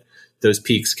sure that those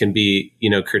peaks can be,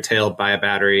 curtailed by a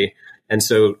battery. And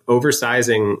so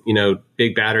oversizing,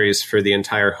 big batteries for the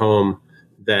entire home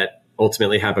that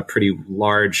ultimately have a pretty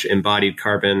large embodied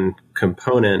carbon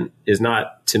component is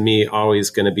not, to me, always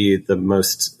going to be the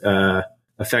most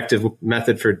effective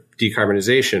method for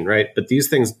decarbonization, right? But these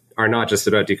things are not just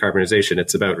about decarbonization.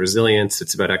 It's about resilience.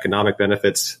 It's about economic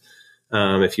benefits.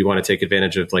 If you want to take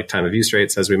advantage of like time of use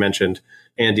rates, as we mentioned,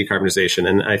 and decarbonization.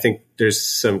 And I think there's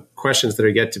some questions that are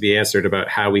yet to be answered about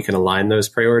how we can align those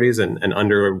priorities and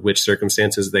under which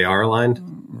circumstances they are aligned.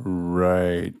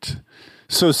 Right.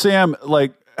 So Sam,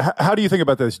 like, how do you think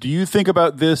about this? Do you think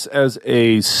about this as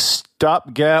a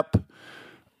stopgap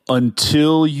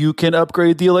until you can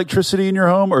upgrade the electricity in your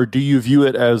home, or do you view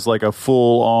it as like a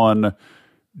full-on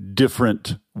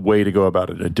different way to go about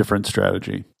it, a different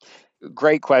strategy?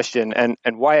 Great question. And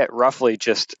Wyatt roughly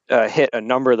just hit a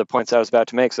number of the points I was about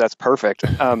to make, so that's perfect.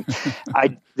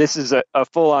 This is a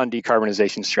full-on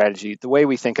decarbonization strategy. The way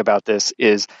we think about this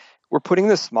is we're putting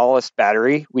the smallest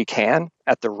battery we can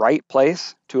at the right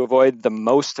place to avoid the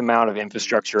most amount of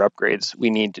infrastructure upgrades we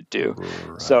need to do.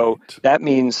 Right. So that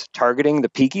means targeting the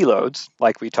peaky loads,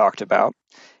 like we talked about,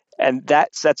 and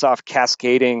that sets off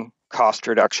cascading cost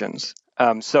reductions.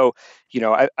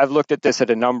 I've looked at this at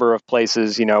a number of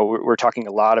places. We're talking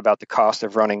a lot about the cost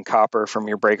of running copper from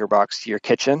your breaker box to your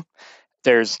kitchen.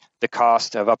 There's the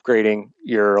cost of upgrading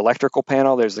your electrical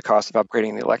panel. There's the cost of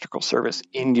upgrading the electrical service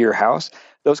into your house.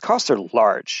 Those costs are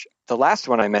large. The last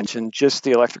one I mentioned, just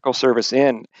the electrical service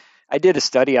I did a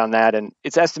study on that, and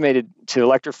it's estimated to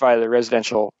electrify the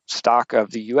residential stock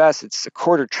of the U.S. It's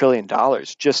 $250 billion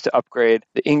just to upgrade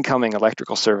the incoming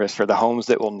electrical service for the homes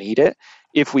that will need it.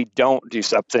 If we don't do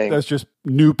something, that's just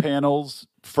new panels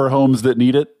for homes that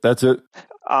need it. That's it.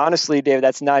 Honestly, Dave,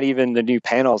 that's not even the new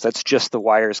panels. That's just the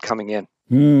wires coming in.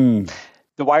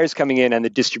 The wires coming in and the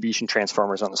distribution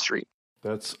transformers on the street.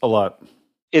 That's a lot.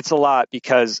 It's a lot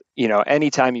because,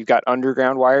 anytime you've got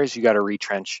underground wires, you got to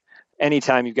retrench.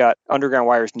 Anytime you've got underground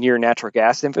wires near natural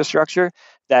gas infrastructure,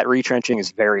 that retrenching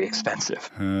is very expensive.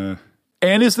 And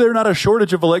is there not a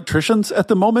shortage of electricians at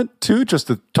the moment, too? Just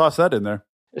to toss that in there.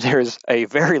 There's a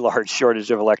very large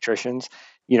shortage of electricians.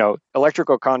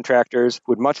 Electrical contractors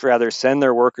would much rather send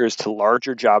their workers to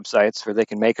larger job sites where they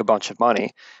can make a bunch of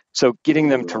money. So getting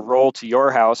them to roll to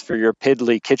your house for your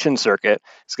piddly kitchen circuit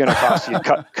is going to cost you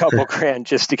a couple grand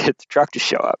just to get the truck to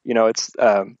show up.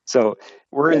 So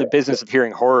we're in the business of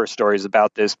hearing horror stories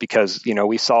about this because,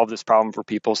 we solve this problem for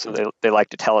people, so they like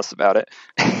to tell us about it.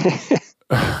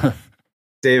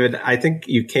 David, I think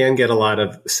you can get a lot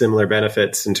of similar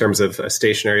benefits in terms of a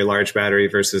stationary large battery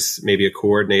versus maybe a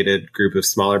coordinated group of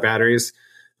smaller batteries.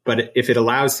 But if it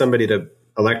allows somebody to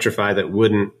electrify that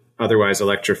wouldn't otherwise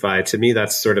electrify, to me,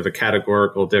 that's sort of a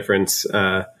categorical difference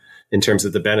in terms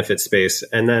of the benefit space.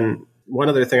 And then one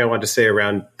other thing I want to say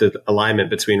around the alignment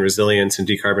between resilience and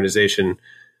decarbonization,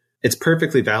 it's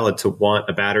perfectly valid to want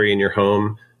a battery in your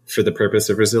home for the purpose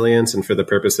of resilience and for the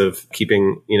purpose of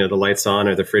keeping, the lights on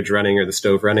or the fridge running or the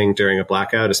stove running during a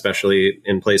blackout, especially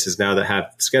in places now that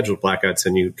have scheduled blackouts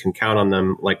and you can count on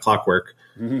them like clockwork.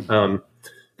 Mm-hmm.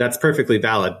 That's perfectly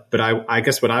valid. But I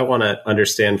guess what I want to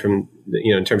understand from,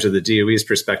 in terms of the DOE's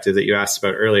perspective that you asked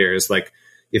about earlier is like,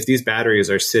 if these batteries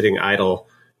are sitting idle,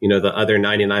 the other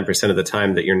 99% of the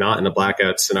time that you're not in a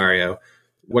blackout scenario,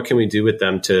 what can we do with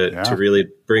them to really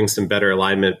bring some better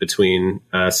alignment between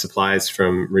supplies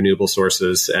from renewable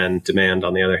sources and demand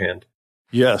on the other hand?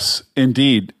 Yes,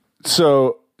 indeed.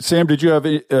 So, Sam, did you have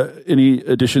any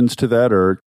additions to that?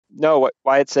 Or no,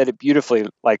 Wyatt said it beautifully.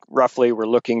 Like roughly, we're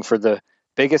looking for the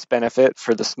biggest benefit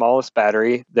for the smallest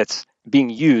battery that's being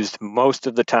used most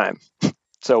of the time.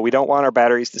 So we don't want our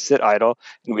batteries to sit idle,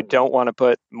 and we don't want to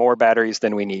put more batteries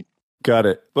than we need. Got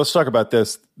it. Let's talk about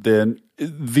this then.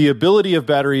 The ability of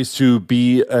batteries to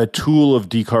be a tool of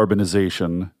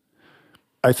decarbonization.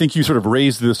 I think you sort of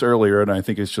raised this earlier, and I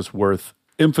think it's just worth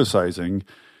emphasizing.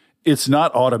 It's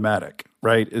not automatic,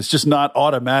 right? It's just not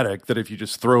automatic that if you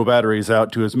just throw batteries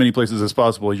out to as many places as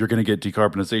possible, you're going to get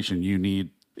decarbonization. You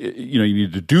need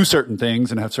to do certain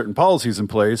things and have certain policies in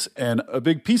place. And a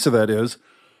big piece of that is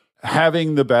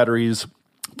having the batteries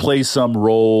play some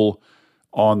role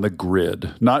on the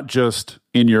grid, not just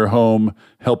in your home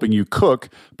helping you cook,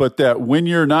 but that when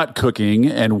you're not cooking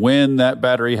and when that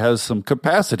battery has some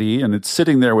capacity and it's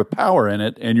sitting there with power in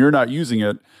it and you're not using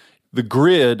it, the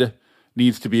grid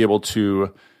needs to be able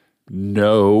to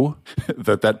know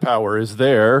that power is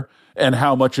there and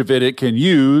how much of it can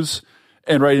use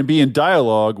and be in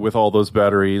dialogue with all those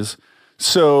batteries.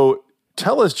 So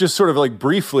tell us just sort of like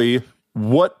briefly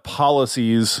what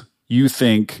policies you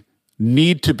think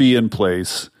need to be in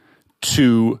place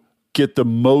to get the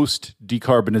most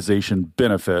decarbonization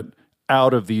benefit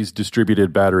out of these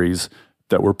distributed batteries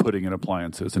that we're putting in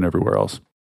appliances and everywhere else.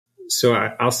 So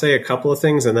I'll say a couple of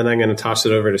things, and then I'm going to toss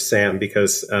it over to Sam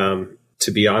because,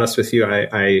 to be honest with you,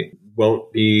 I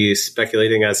won't be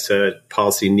speculating as to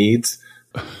policy needs,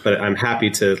 but I'm happy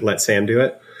to let Sam do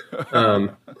it.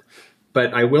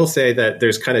 But I will say that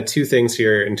there's kind of two things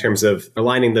here in terms of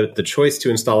aligning the choice to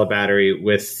install a battery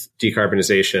with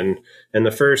decarbonization. And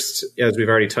the first, as we've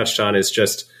already touched on, is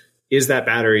that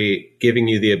battery giving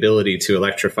you the ability to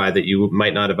electrify that you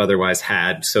might not have otherwise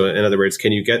had? So in other words,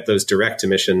 can you get those direct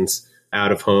emissions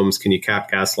out of homes? Can you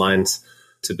cap gas lines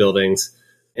to buildings?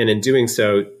 And in doing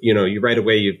so, you right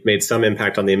away, you've made some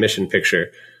impact on the emission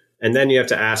picture. And then you have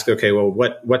to ask, okay, well,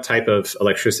 what type of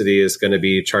electricity is going to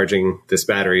be charging this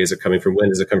battery? Is it coming from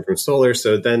wind? Is it coming from solar?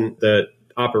 So then the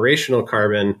operational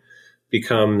carbon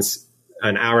becomes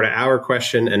an hour-to-hour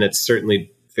question, and it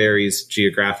certainly varies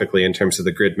geographically in terms of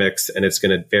the grid mix, and it's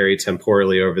going to vary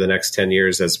temporally over the next 10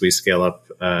 years as we scale up,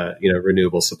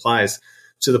 renewable supplies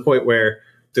to the point where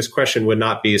this question would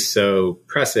not be so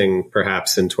pressing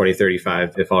perhaps in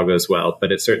 2035 if all goes well.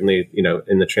 But it's certainly,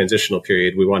 in the transitional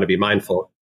period, we want to be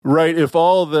mindful. Right. If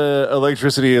all the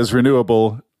electricity is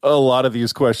renewable, a lot of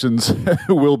these questions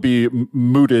will be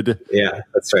mooted. Yeah,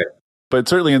 that's right. But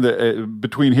certainly in the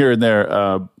between here and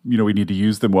there, we need to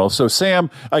use them well. So, Sam,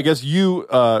 I guess you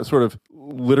sort of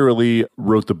literally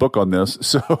wrote the book on this.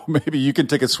 So maybe you can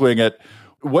take a swing at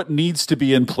what needs to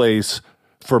be in place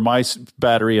for my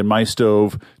battery and my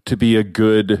stove to be a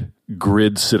good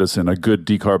grid citizen, a good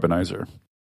decarbonizer.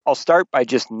 I'll start by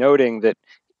just noting that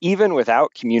even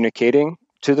without communicating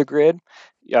to the grid,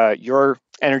 your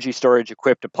energy storage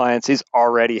equipped appliance is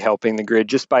already helping the grid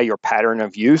just by your pattern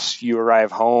of use. You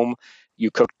arrive home,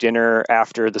 you cook dinner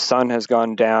after the sun has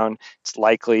gone down. It's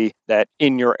likely that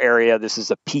in your area, this is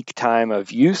a peak time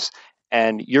of use,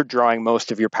 and you're drawing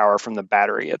most of your power from the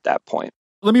battery at that point.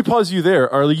 Let me pause you there.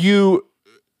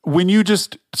 When you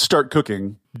just start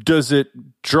cooking, does it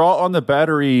draw on the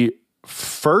battery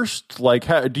first? Like,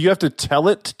 do you have to tell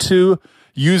it to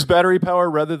use battery power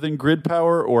rather than grid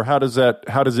power, or how does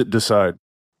it decide?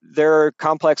 There are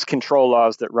complex control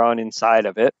laws that run inside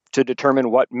of it to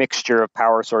determine what mixture of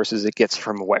power sources it gets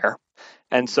from where.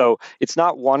 And so it's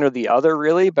not one or the other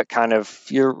really, but kind of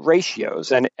your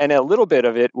ratios. And a little bit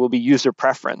of it will be user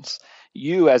preference.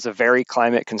 You, as a very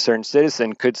climate concerned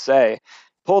citizen, could say,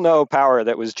 pull no power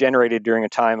that was generated during a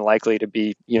time likely to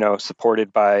be,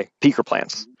 supported by peaker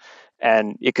plants.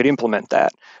 and it could implement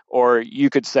that. Or you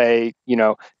could say,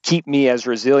 keep me as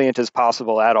resilient as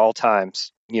possible at all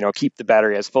times. Keep the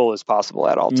battery as full as possible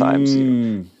at all times.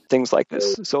 Things like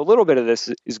this. So a little bit of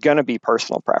this is going to be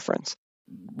personal preference.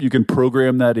 You can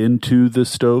program that into the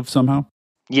stove somehow?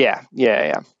 Yeah.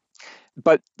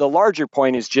 But the larger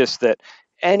point is just that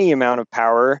any amount of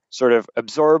power sort of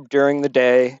absorbed during the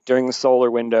day, during the solar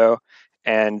window,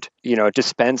 and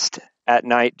dispensed at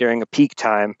night during a peak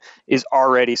time is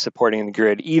already supporting the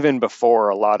grid, even before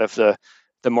a lot of the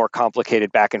more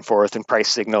complicated back and forth and price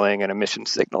signaling and emission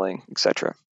signaling, et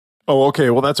cetera. Oh, okay.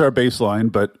 Well, that's our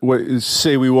baseline. But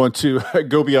say we want to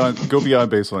go beyond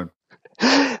baseline.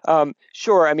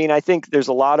 Sure. I mean, I think there's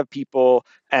a lot of people,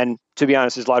 and to be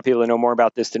honest, there's a lot of people that know more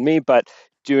about this than me, but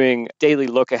doing daily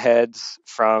look-aheads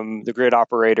from the grid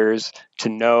operators to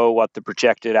know what the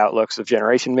projected outlooks of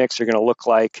generation mix are going to look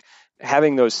like.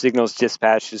 Having those signals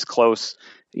dispatched as close,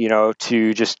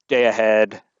 to just day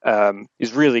ahead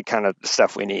is really kind of the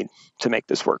stuff we need to make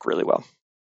this work really well.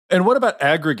 And what about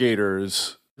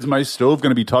aggregators? Is my stove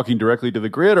going to be talking directly to the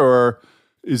grid, or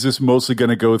is this mostly going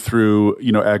to go through,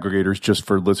 aggregators? Just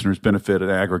for listeners' benefit, an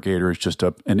aggregator is just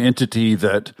an entity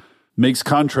that makes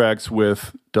contracts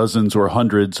with dozens or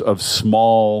hundreds of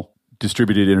small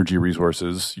distributed energy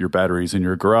resources, your batteries in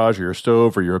your garage or your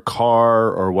stove or your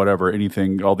car or whatever,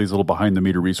 anything, all these little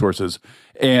behind-the-meter resources,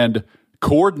 and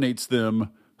coordinates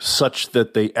them such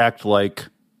that they act like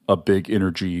a big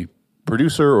energy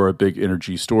producer or a big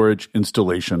energy storage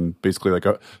installation, basically like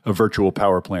a virtual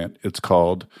power plant, it's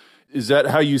called. Is that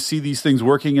how you see these things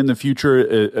working in the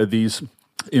future? Are these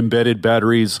embedded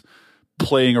batteries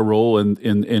playing a role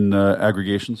in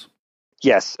aggregations?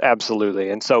 Yes,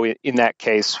 absolutely. And so in that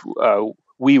case,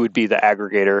 we would be the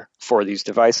aggregator for these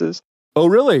devices. Oh,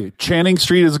 really? Channing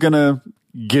Street is going to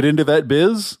get into that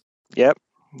biz? Yep.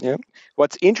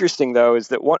 What's interesting, though, is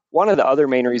that one of the other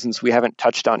main reasons we haven't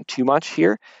touched on too much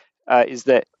here is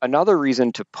that another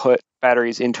reason to put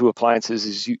batteries into appliances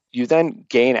is you then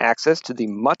gain access to the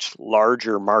much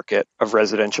larger market of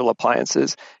residential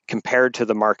appliances compared to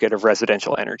the market of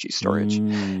residential energy storage.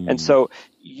 And so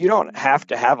you don't have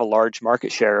to have a large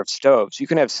market share of stoves. You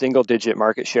can have single-digit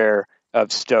market share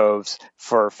of stoves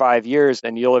for 5 years,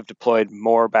 and you'll have deployed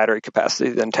more battery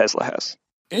capacity than Tesla has.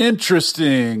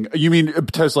 Interesting. You mean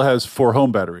Tesla has 4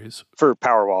 home batteries? For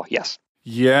Powerwall, yes.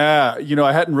 Yeah,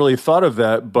 I hadn't really thought of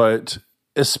that, but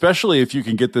especially if you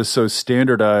can get this so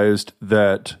standardized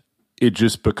that it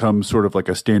just becomes sort of like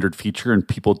a standard feature and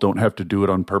people don't have to do it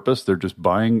on purpose. They're just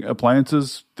buying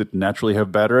appliances that naturally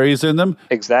have batteries in them.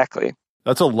 Exactly.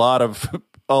 That's a lot of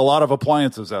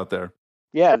appliances out there.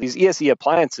 Yeah, these ESE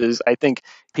appliances, I think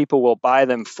people will buy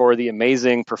them for the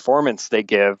amazing performance they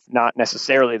give, not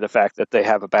necessarily the fact that they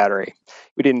have a battery.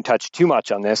 We didn't touch too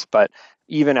much on this, but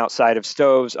even outside of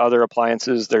stoves, other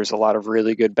appliances, there's a lot of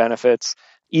really good benefits.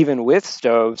 Even with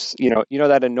stoves, you know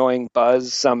that annoying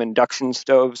buzz some induction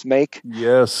stoves make?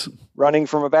 Yes. Running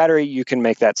from a battery, you can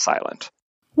make that silent.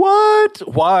 What?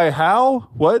 Why? How?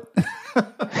 What?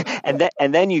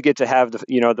 And then you get to have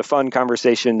the fun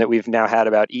conversation that we've now had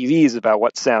about EVs, about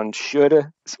what sound should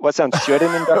an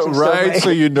induction stove right, make.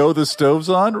 So the stove's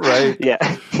on, right?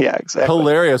 Yeah, exactly.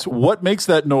 Hilarious. What makes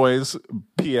that noise?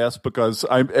 P.S. Because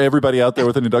everybody out there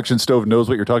with an induction stove knows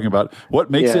what you're talking about. What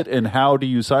makes it, and how do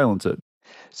you silence it?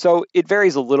 So it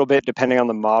varies a little bit depending on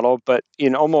the model, but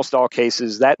in almost all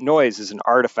cases, that noise is an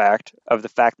artifact of the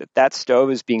fact that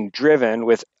stove is being driven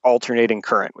with alternating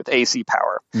current, with AC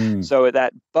power. So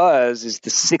that buzz is the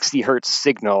 60 hertz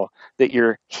signal that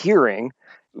you're hearing,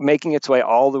 making its way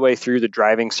all the way through the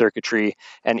driving circuitry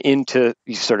and into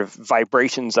these sort of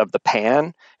vibrations of the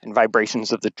pan and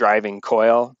vibrations of the driving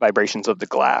coil, vibrations of the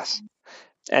glass.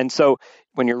 And so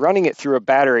when you're running it through a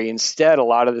battery, instead, a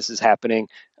lot of this is happening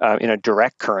in a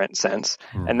direct current sense,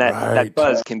 and that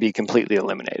buzz can be completely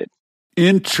eliminated.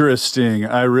 Interesting.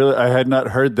 I had not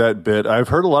heard that bit. I've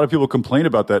heard a lot of people complain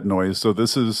about that noise, so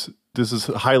this is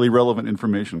highly relevant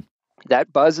information.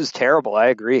 That buzz is terrible. I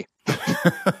agree.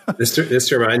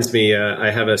 This reminds me,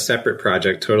 I have a separate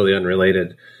project, totally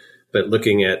unrelated, but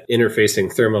looking at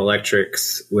interfacing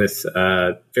thermoelectrics with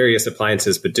various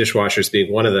appliances, but dishwashers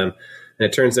being one of them. And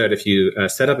it turns out if you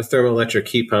set up a thermoelectric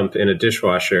heat pump in a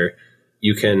dishwasher,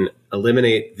 you can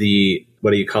eliminate the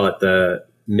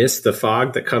the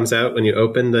fog that comes out when you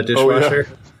open the dishwasher.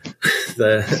 Oh,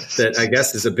 yeah. That I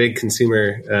guess is a big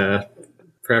consumer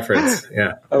preference.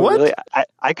 Yeah. Oh, what? Really?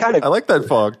 I like that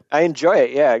fog. I enjoy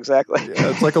it. Yeah, exactly.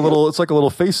 Yeah, it's like a little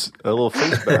face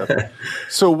bath.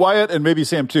 So Wyatt, and maybe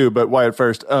Sam too, but Wyatt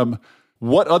first.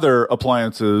 What other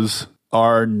appliances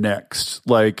are next?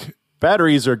 Like,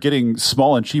 batteries are getting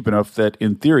small and cheap enough that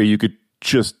in theory you could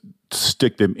just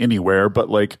stick them anywhere, but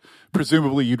like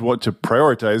presumably you'd want to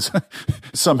prioritize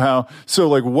somehow. So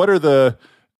like what are the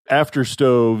after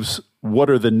stoves? What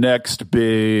are the next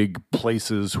big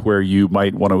places where you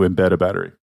might want to embed a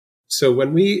battery? So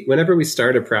whenever we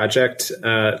start a project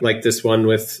like this one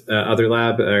with Other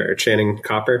Lab or Channing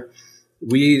Copper,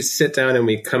 we sit down and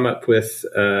we come up with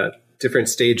different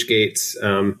stage gates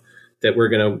that we're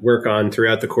going to work on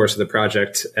throughout the course of the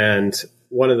project. And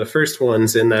one of the first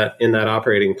ones in that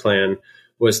operating plan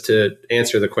was to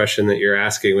answer the question that you're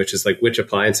asking, which is like, which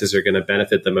appliances are going to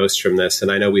benefit the most from this?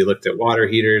 And I know we looked at water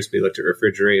heaters, we looked at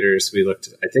refrigerators, we looked,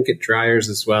 I think, at dryers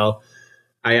as well.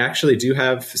 I actually do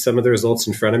have some of the results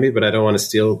in front of me, but I don't want to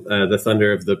steal the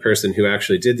thunder of the person who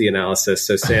actually did the analysis.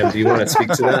 So Sam, do you want to speak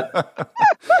to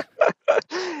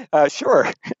that? Sure.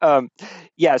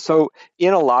 Yeah. So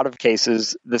in a lot of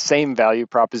cases, the same value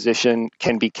proposition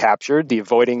can be captured, the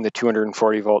avoiding the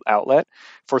 240 volt outlet,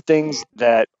 for things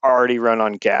that already run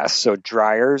on gas. So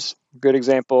dryers, good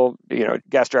example.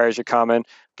 Gas dryers are common.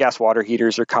 Gas water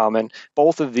heaters are common.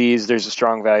 Both of these, there's a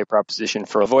strong value proposition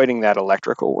for avoiding that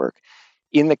electrical work.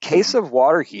 In the case of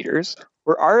water heaters,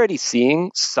 we're already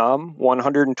seeing some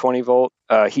 120 volt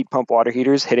heat pump water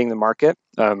heaters hitting the market.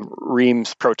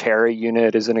 Rheem's Proterra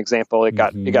unit is an example. It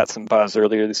got some buzz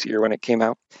earlier this year when it came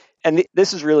out. And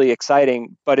this is really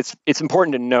exciting, but it's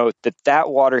important to note that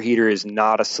water heater is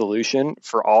not a solution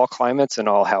for all climates and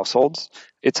all households.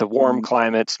 It's a warm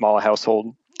climate, small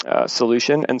household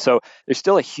solution. And so there's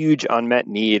still a huge unmet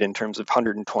need in terms of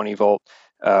 120 volt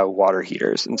water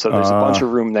heaters. And so there's a bunch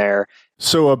of room there.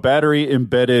 So a battery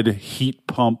embedded heat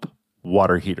pump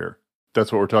water heater.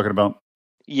 That's what we're talking about?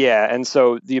 Yeah. And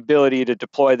so the ability to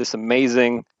deploy this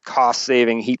amazing cost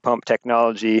saving heat pump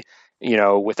technology,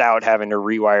 without having to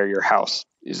rewire your house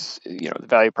is, the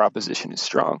value proposition is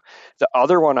strong. The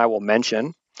other one I will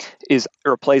mention is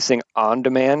replacing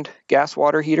on-demand gas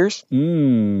water heaters.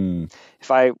 If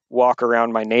I walk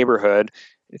around my neighborhood,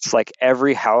 it's like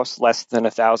every house less than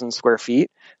 1,000 square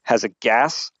feet has a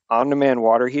gas on-demand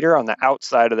water heater on the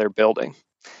outside of their building.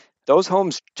 Those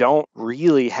homes don't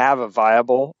really have a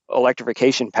viable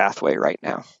electrification pathway right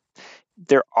now.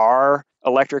 There are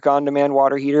electric on-demand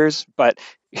water heaters, but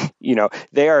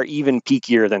they are even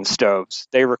peakier than stoves.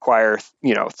 They require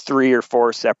 3 or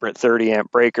 4 separate 30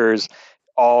 amp breakers,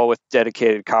 all with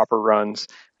dedicated copper runs.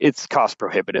 It's cost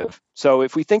prohibitive. So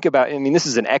if we think about, this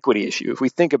is an equity issue. If we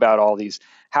think about all these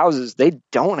houses, they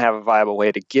don't have a viable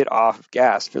way to get off of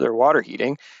gas for their water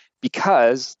heating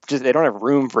because they don't have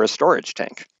room for a storage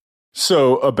tank.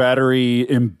 So a battery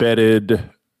embedded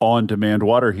on-demand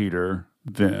water heater,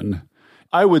 then,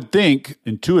 I would think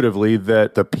intuitively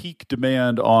that the peak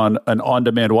demand on an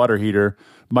on-demand water heater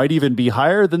might even be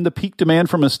higher than the peak demand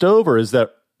from a stove, or is that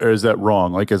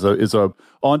wrong? Like, is a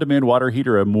on-demand water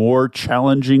heater a more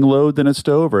challenging load than a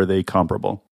stove, or are they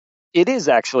comparable? It is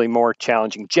actually more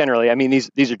challenging generally.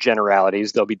 These are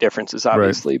generalities. There'll be differences,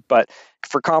 obviously. Right. But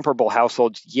for comparable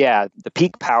households, the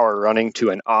peak power running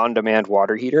to an on-demand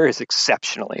water heater is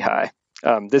exceptionally high.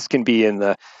 This can be in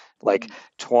the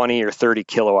 20 or 30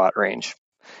 kilowatt range.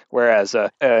 Whereas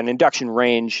an induction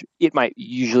range, it might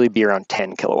usually be around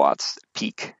 10 kilowatts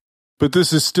peak. But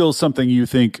this is still something you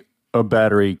think a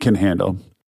battery can handle?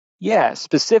 Yeah,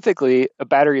 specifically, a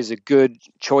battery is a good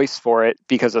choice for it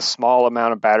because a small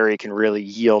amount of battery can really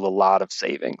yield a lot of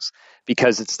savings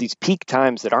because it's these peak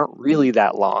times that aren't really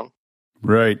that long.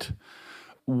 Right.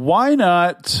 Why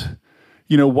not,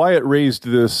 Wyatt raised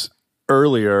this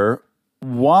earlier,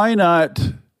 why not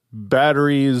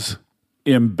batteries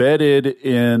embedded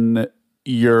in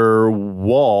your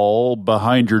wall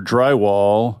behind your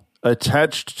drywall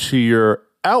attached to your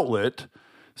outlet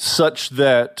such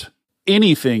that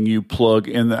anything you plug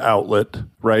in the outlet,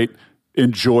 right,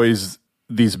 enjoys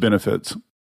these benefits?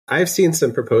 I've seen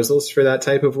some proposals for that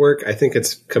type of work. I think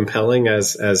it's compelling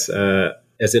as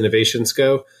innovations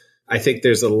go. I think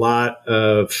there's a lot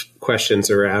of questions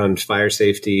around fire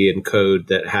safety and code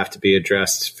that have to be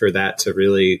addressed for that to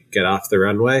really get off the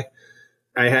runway.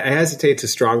 I hesitate to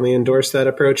strongly endorse that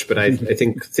approach, but I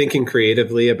think thinking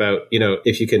creatively about,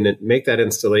 if you can make that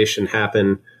installation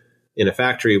happen in a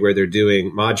factory where they're doing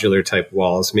modular type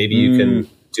walls, maybe you can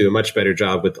do a much better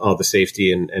job with all the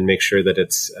safety and make sure that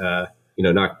it's,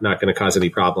 not going to cause any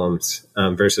problems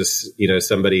versus,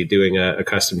 somebody doing a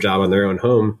custom job on their own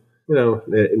home. You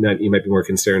might be more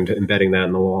concerned embedding that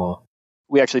in the wall.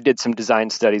 We actually did some design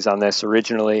studies on this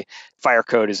originally. Fire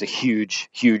code is a huge,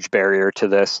 huge barrier to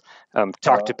this.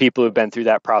 Talked to people who've been through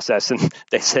that process, and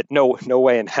they said, no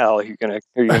way in hell you're gonna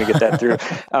get that through.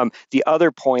 The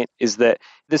other point is that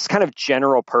this kind of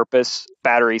general purpose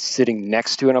battery sitting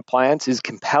next to an appliance is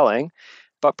compelling,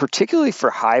 But particularly for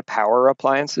high power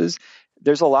appliances,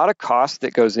 there's a lot of cost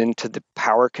that goes into the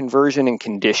power conversion and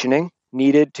conditioning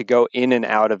needed to go in and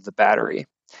out of the battery.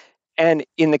 And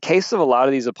in the case of a lot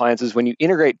of these appliances, when you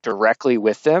integrate directly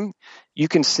with them, you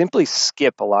can simply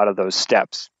skip a lot of those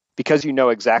steps because you know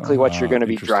exactly what you're going to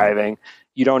be driving.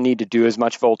 You don't need to do as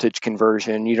much voltage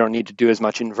conversion. You don't need to do as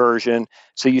much inversion.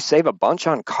 So you save a bunch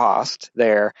on cost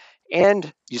there,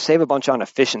 and you save a bunch on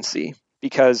efficiency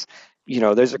because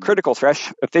there's a critical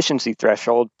efficiency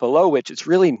threshold below which it's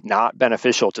really not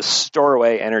beneficial to store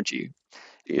away energy.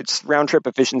 It's round trip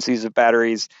efficiencies of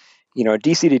batteries.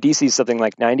 DC to DC is something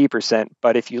like 90%.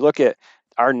 But if you look at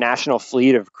our national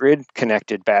fleet of grid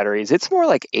connected batteries, it's more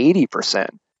like 80%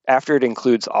 after it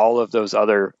includes all of those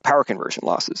other power conversion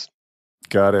losses.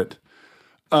 Got it.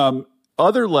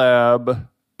 Other lab,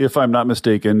 if I'm not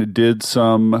mistaken, did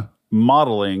some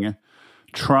modeling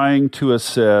trying to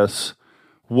assess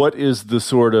what is the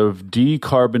sort of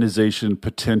decarbonization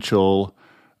potential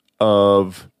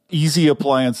of easy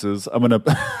appliances. I'm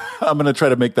gonna try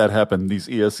to make that happen. These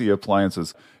ESC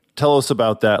appliances. Tell us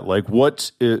about that. Like,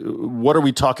 what are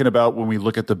we talking about when we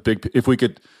look at the big? If we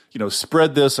could,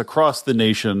 spread this across the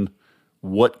nation,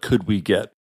 what could we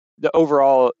get? The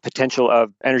overall potential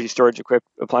of energy storage equipped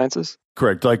appliances.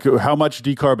 Correct. Like, how much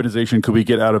decarbonization could we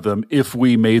get out of them if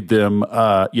we made them,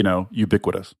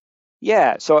 ubiquitous?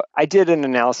 Yeah. So I did an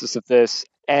analysis of this,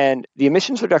 and the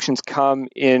emissions reductions come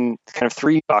in kind of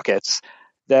three buckets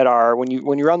that are, when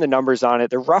you run the numbers on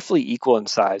it, they're roughly equal in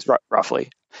size,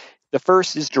 roughly. The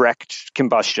first is direct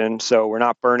combustion. So we're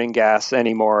not burning gas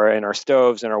anymore in our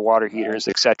stoves and our water heaters,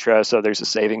 et cetera. So there's a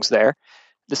savings there.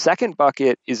 The second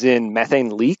bucket is in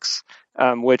methane leaks,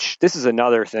 which this is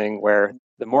another thing where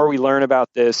the more we learn about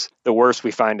this, the worse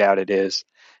we find out it is.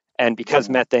 And because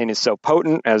methane is so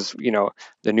potent, as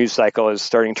the news cycle is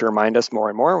starting to remind us more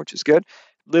and more, which is good,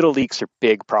 little leaks are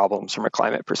big problems from a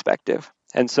climate perspective.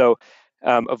 And so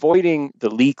avoiding the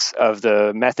leaks of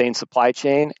the methane supply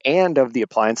chain and of the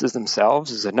appliances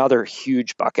themselves is another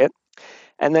huge bucket.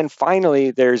 And then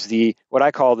finally, there's what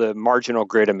I call the marginal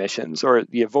grid emissions, or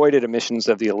the avoided emissions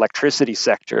of the electricity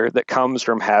sector that comes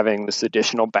from having this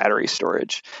additional battery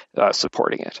storage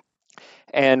supporting it.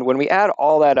 And when we add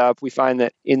all that up, we find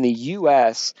that in the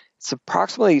U.S., it's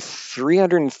approximately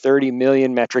 330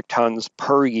 million metric tons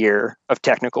per year of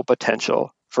technical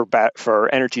potential for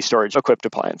energy storage equipped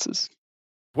appliances.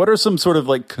 What are some sort of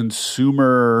like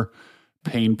consumer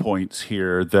pain points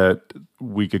here that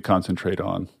we could concentrate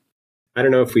on? I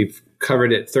don't know if we've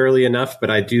covered it thoroughly enough, but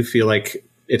I do feel like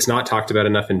it's not talked about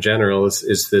enough in general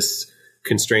is this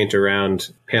constraint around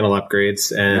panel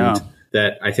upgrades. And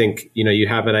that I think, you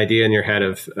have an idea in your head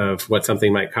of what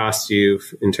something might cost you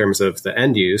in terms of the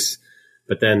end use,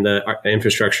 but then the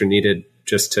infrastructure needed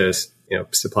just to,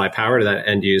 supply power to that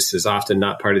end use is often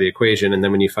not part of the equation. And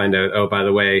then when you find out, oh, by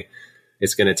the way,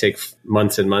 it's going to take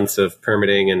months and months of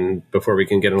permitting and before we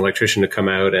can get an electrician to come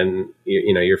out and,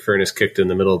 your furnace kicked in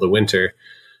the middle of the winter.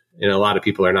 A lot of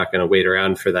people are not going to wait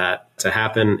around for that to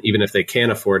happen, even if they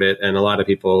can afford it. And a lot of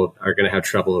people are going to have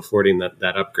trouble affording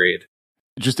that upgrade.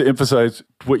 Just to emphasize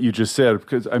what you just said,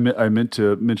 because I meant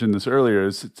to mention this earlier,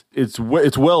 is it's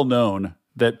well known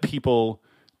that people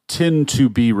tend to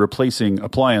be replacing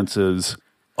appliances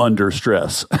under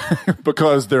stress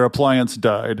because their appliance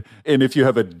died. And if you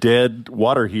have a dead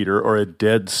water heater or a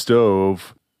dead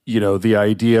stove, the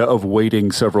idea of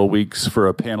waiting several weeks for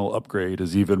a panel upgrade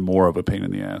is even more of a pain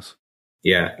in the ass.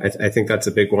 Yeah, I think that's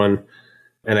a big one.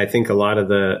 And I think a lot of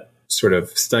the sort of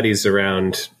studies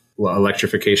around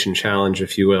electrification challenge,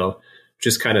 if you will,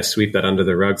 just kind of sweep that under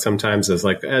the rug sometimes as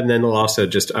like, and then they'll also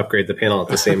just upgrade the panel at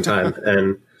the same time.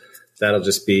 And that'll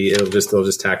just be, they'll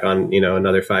just tack on,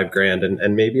 another $5,000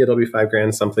 and maybe it'll be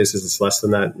 $5,000. Some places it's less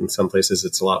than that. In some places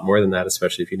it's a lot more than that,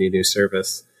 especially if you need new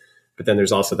service. But then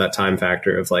there's also that time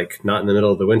factor of like, not in the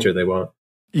middle of the winter, they won't.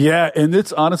 Yeah. And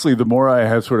it's honestly, the more I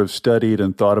have sort of studied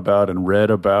and thought about and read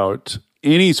about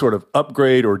any sort of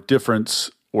upgrade or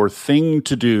difference or thing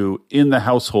to do in the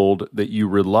household that you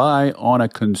rely on a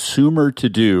consumer to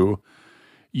do,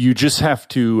 you just have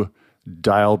to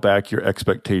dial back your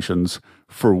expectations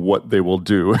for what they will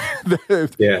do.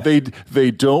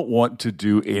 They don't want to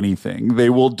do anything. They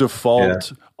will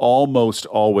default almost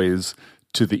always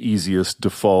to the easiest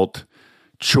default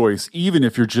choice, even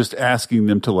if you're just asking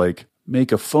them to like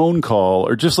make a phone call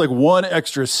or just like one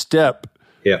extra step.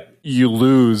 Yeah. You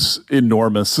lose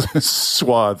enormous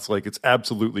swaths. Like it's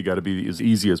absolutely got to be as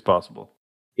easy as possible.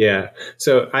 Yeah.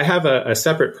 So I have a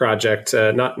separate project,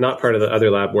 not part of the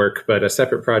other lab work, but a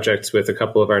separate project with a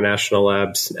couple of our national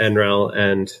labs, NREL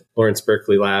and Lawrence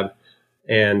Berkeley Lab.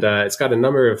 And it's got a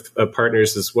number of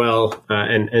partners as well.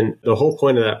 And the whole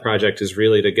point of that project is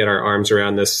really to get our arms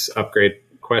around this upgrade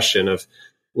question of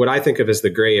what I think of as the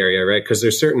gray area, right? Because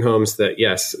there's certain homes that,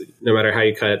 yes, no matter how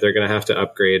you cut it, they're going to have to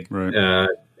upgrade, right.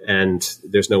 And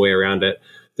there's no way around it.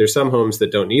 There's some homes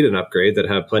that don't need an upgrade that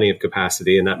have plenty of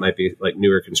capacity, and that might be like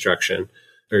newer construction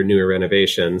or newer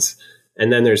renovations.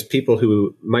 And then there's people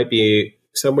who might be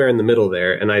somewhere in the middle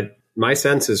there. And my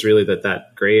sense is really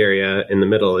that gray area in the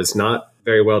middle is not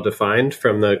very well defined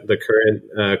from the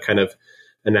current kind of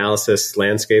analysis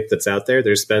landscape that's out there.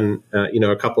 There's been,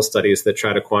 a couple studies that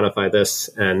try to quantify this,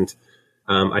 and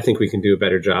I think we can do a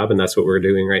better job, and that's what we're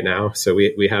doing right now. So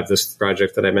we have this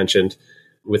project that I mentioned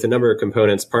with a number of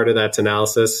components. Part of that's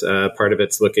analysis. Part of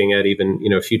it's looking at even,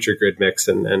 future grid mix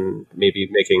and maybe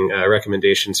making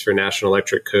recommendations for National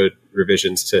Electric Code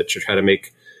revisions to try to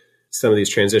make some of these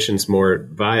transitions more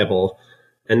viable.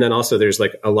 And then also there's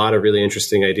like a lot of really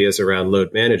interesting ideas around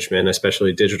load management,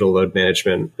 especially digital load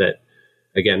management that,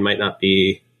 again, might not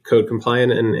be code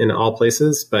compliant in all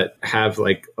places, but have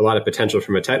like a lot of potential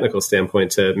from a technical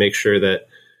standpoint to make sure that,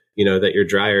 that your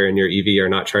dryer and your EV are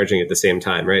not charging at the same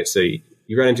time, right? So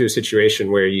you run into a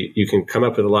situation where you can come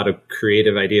up with a lot of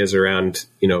creative ideas around,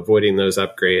 avoiding those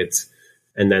upgrades.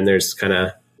 And then there's kind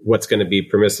of what's going to be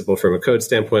permissible from a code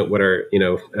standpoint. What are,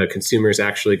 consumers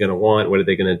actually going to want? What are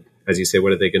they going to, as you say,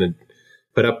 what are they going to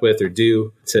put up with or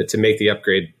do to make the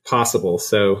upgrade possible?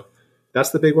 So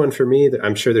that's the big one for me.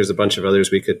 I'm sure there's a bunch of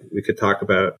others we could talk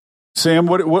about. Sam,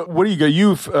 what do you got?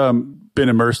 You've been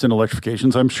immersed in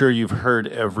electrifications. I'm sure you've heard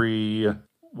every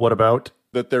what about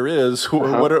that there is.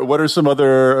 Uh-huh. What are some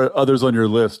others on your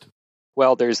list?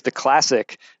 Well, there's the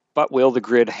classic, but will the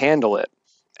grid handle it?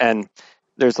 And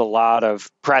there's a lot of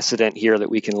precedent here that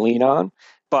we can lean on,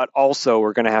 but also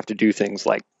we're going to have to do things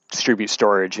like distribute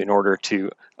storage in order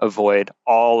to avoid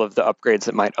all of the upgrades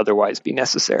that might otherwise be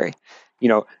necessary.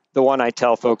 The one I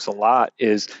tell folks a lot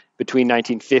is between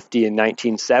 1950 and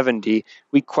 1970,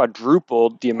 we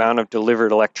quadrupled the amount of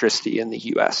delivered electricity in the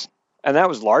U.S. And that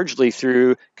was largely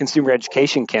through consumer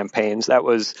education campaigns. That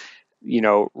was,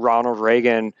 Ronald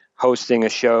Reagan hosting a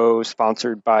show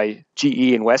sponsored by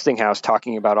GE and Westinghouse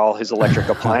talking about all his electric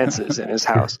appliances in his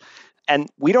house. And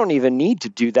we don't even need to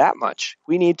do that much.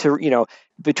 We need to,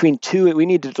 we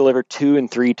need to deliver 2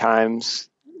 and 3 times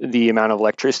the amount of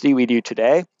electricity we do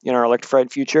today in our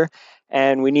electrified future,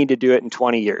 and we need to do it in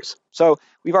 20 years. So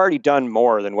we've already done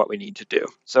more than what we need to do.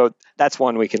 So that's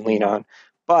one we can lean on.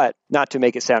 But not to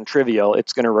make it sound trivial,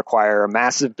 it's going to require a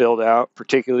massive build out,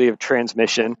 particularly of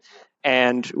transmission.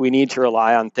 And we need to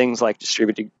rely on things like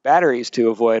distributed batteries to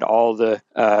avoid all the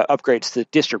upgrades to the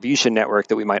distribution network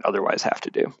that we might otherwise have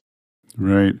to do.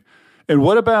 Right. And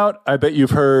what about, I bet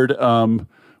you've heard,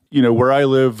 where I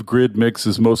live, grid mix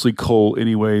is mostly coal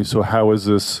anyway. So how is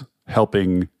this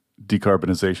helping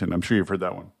decarbonization? I'm sure you've heard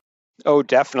that one. Oh,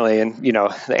 definitely. And,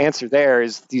 the answer there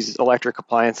is these electric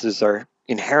appliances are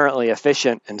inherently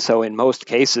efficient. And so in most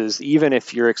cases, even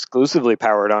if you're exclusively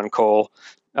powered on coal,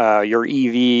 your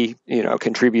EV,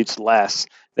 contributes less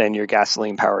than your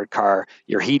gasoline-powered car.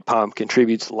 Your heat pump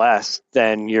contributes less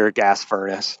than your gas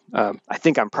furnace. I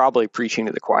think I'm probably preaching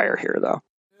to the choir here, though.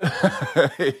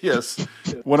 Yes.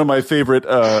 One of my favorite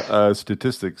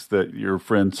statistics that your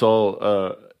friend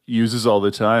Saul uses all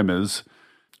the time is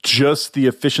just the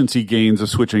efficiency gains of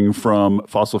switching from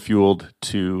fossil-fueled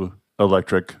to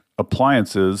electric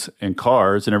appliances and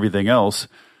cars and everything else.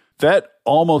 That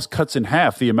almost cuts in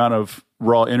half the amount of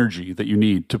raw energy that you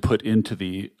need to put into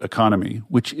the economy,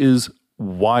 which is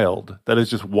wild. That is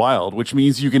just wild, which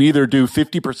means you can either do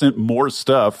 50% more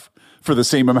stuff for the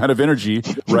same amount of energy,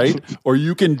 right? Or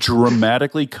you can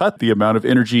dramatically cut the amount of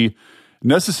energy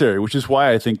necessary, which is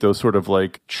why I think those sort of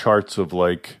like charts of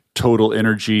like total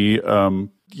energy,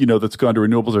 that's gone to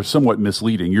renewables are somewhat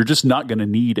misleading. You're just not going to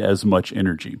need as much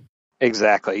energy.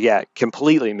 Exactly. Yeah.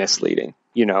 Completely misleading.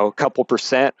 A couple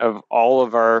percent of all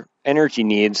of our energy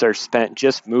needs are spent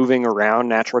just moving around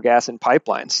natural gas and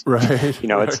pipelines. Right.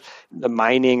 It's the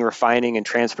mining, refining, and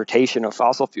transportation of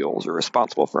fossil fuels are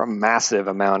responsible for a massive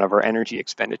amount of our energy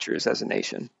expenditures as a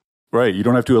nation. Right. You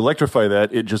don't have to electrify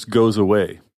that. It just goes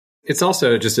away. It's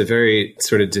also just a very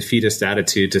sort of defeatist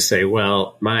attitude to say,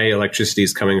 well, my electricity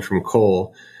is coming from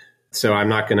coal, so I'm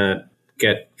not going to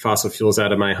get fossil fuels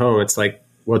out of my home. It's like,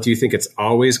 well, do you think it's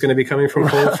always going to be coming from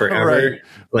coal forever? Right.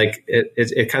 Like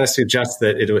it kind of suggests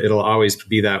that it'll always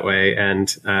be that way.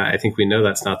 And I think we know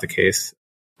that's not the case.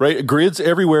 Right. Grids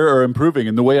everywhere are improving.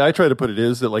 And the way I try to put it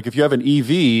is that like if you have an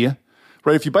EV,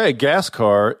 right, if you buy a gas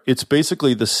car, it's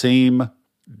basically the same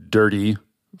dirty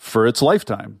for its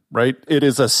lifetime, right? It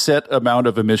is a set amount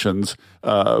of emissions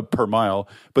per mile.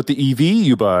 But the EV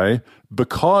you buy,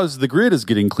 because the grid is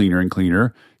getting cleaner and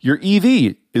cleaner, your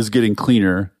EV is getting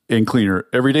cleaner and cleaner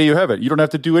every day you have it. You don't have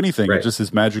to do anything. Right. It just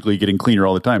is magically getting cleaner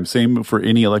all the time. Same for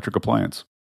any electric appliance.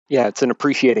 Yeah, it's an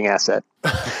appreciating asset.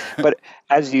 But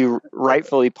as you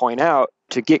rightfully point out,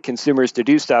 to get consumers to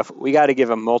do stuff, we got to give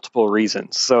them multiple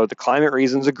reasons. So the climate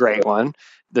reason is a great one.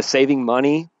 The saving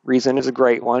money reason is a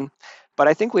great one. But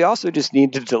I think we also just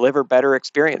need to deliver better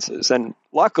experiences. And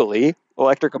luckily,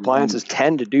 electric appliances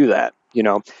tend to do that. You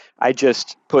know, I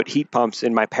just put heat pumps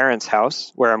in my parents'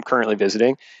 house where I'm currently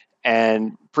visiting.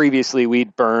 And previously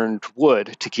we'd burned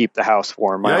wood to keep the house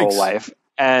warm my whole life.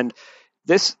 And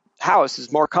this house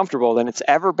is more comfortable than it's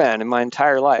ever been in my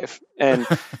entire life. And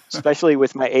especially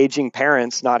with my aging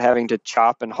parents not having to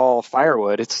chop and haul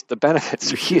firewood, the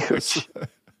benefits are huge.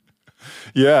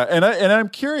 Yeah. And I'm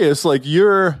curious, like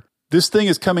this thing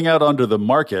is coming out onto the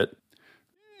market.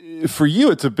 For you,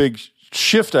 it's a big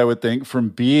shift, I would think, from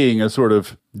being a sort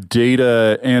of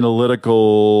data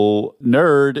analytical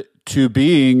nerd to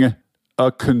being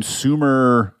a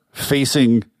consumer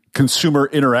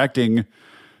interacting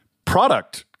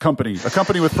product company, a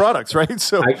company with products, right?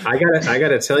 So I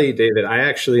gotta tell you, David, I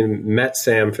actually met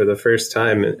Sam for the first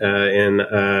time in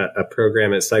a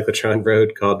program at Cyclotron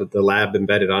Road called the Lab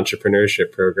Embedded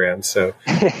Entrepreneurship Program. So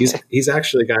he's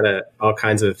actually got all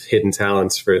kinds of hidden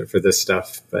talents for this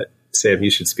stuff. But Sam,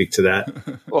 you should speak to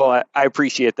that. Well, I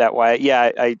appreciate that, Wyatt.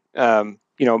 Yeah,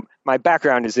 my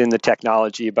background is in the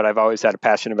technology, but I've always had a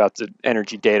passion about the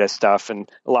energy data stuff. And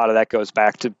a lot of that goes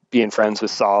back to being friends with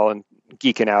Saul and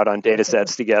geeking out on data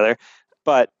sets together.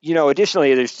 But,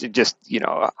 additionally, there's just,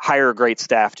 hire a great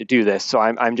staff to do this. So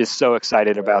I'm just so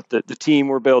excited about the team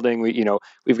we're building.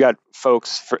 We've got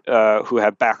folks who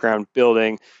have background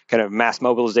building kind of mass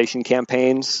mobilization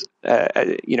campaigns,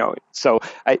 so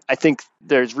I think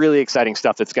there's really exciting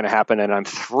stuff that's going to happen. And I'm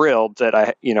thrilled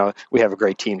that we have a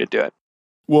great team to do it.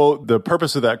 Well, the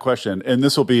purpose of that question, and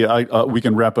this will be, we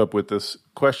can wrap up with this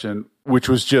question, which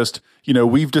was just,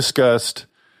 we've discussed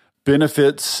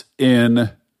benefits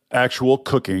in actual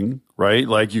cooking, right?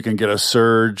 Like you can get a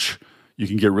surge, you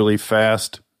can get really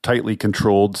fast, tightly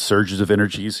controlled surges of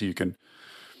energy. So you can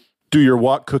do your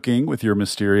wok cooking with your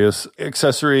mysterious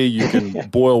accessory. You can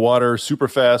boil water super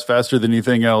fast, faster than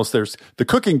anything else. There's the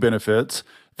cooking benefits.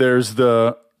 There's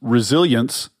the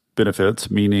resilience benefits,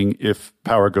 meaning if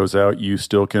power goes out, you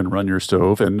still can run your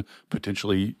stove and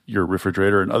potentially your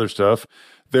refrigerator and other stuff.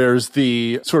 There's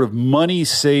the sort of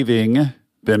money-saving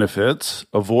benefits,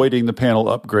 avoiding the panel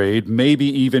upgrade, maybe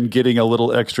even getting a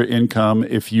little extra income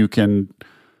if you can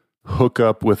hook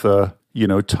up with a,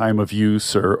 time of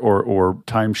use or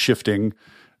time shifting,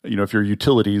 if your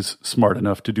utility's smart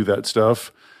enough to do that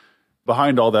stuff.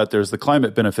 Behind all that, there's the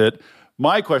climate benefit.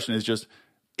 My question is just,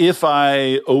 if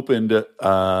I opened,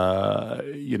 a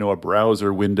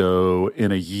browser window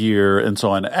in a year and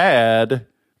saw an ad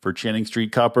for Channing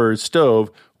Street Copper stove,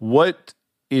 what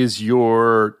is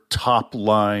your top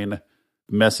line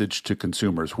message to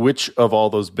consumers? Which of all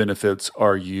those benefits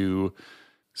are you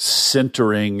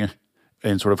centering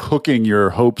and sort of hooking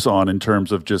your hopes on in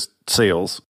terms of just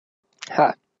sales?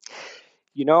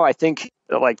 I think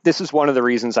this is one of the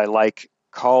reasons I like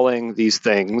calling these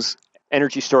things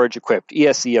energy storage equipped,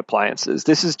 ESE appliances.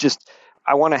 This is just,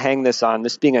 I want to hang this on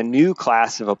this being a new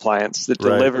class of appliance that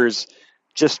delivers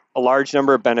just a large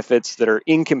number of benefits that are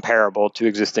incomparable to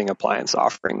existing appliance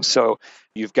offerings. So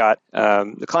you've got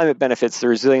the climate benefits, the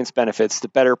resilience benefits, the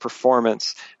better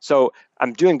performance. So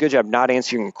I'm doing a good job not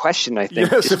answering a question, I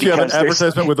think. Yes, if you have an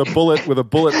advertisement with a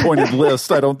bullet pointed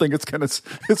list, I don't think it's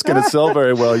gonna sell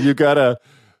very well. You gotta,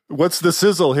 what's the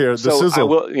sizzle here? The sizzle. I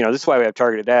will, this is why we have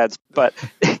targeted ads. But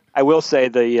I will say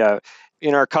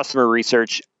in our customer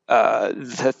research,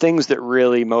 the things that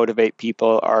really motivate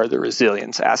people are the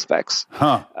resilience aspects.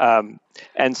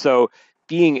 And so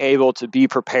being able to be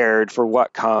prepared for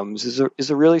what comes is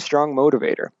a really strong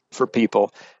motivator for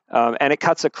people. And it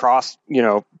cuts across,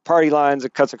 party lines,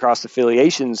 it cuts across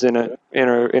affiliations in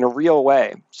a real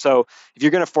way. So if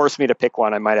you're going to force me to pick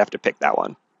one, I might have to pick that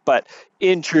one. But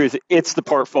in truth, it's the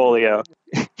portfolio.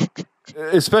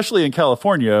 Especially in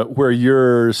California, where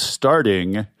you're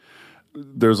starting,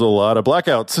 there's a lot of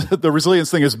blackouts. The resilience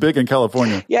thing is big in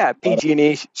California. Yeah,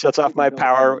 PG&E shuts off my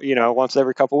power, once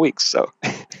every couple of weeks. So,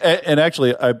 and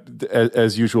actually,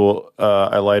 as usual,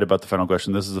 I lied about the final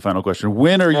question. This is the final question.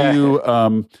 When are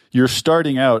you? You're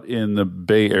starting out in the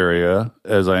Bay Area,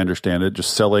 as I understand it,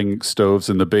 just selling stoves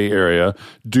in the Bay Area.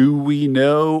 Do we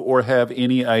know or have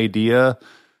any idea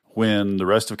when the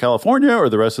rest of California or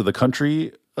the rest of the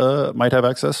country might have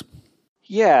access?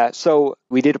 Yeah, so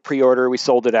we did a pre-order, we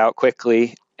sold it out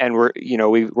quickly, and we're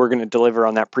going to deliver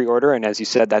on that pre-order. And as you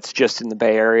said, that's just in the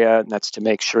Bay Area, and that's to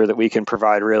make sure that we can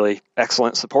provide really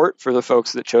excellent support for the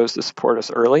folks that chose to support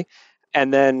us early.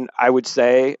 And then I would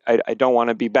say, I don't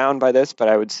want to be bound by this, but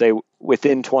I would say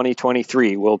within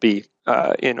 2023, we'll be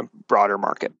in a broader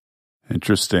market.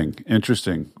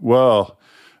 Interesting. Well,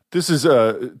 this is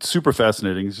super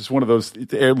fascinating. It's just one of those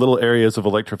little areas of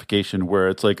electrification where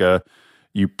it's like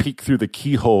you peek through the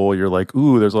keyhole, you're like,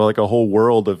 ooh, there's like a whole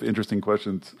world of interesting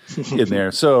questions in there.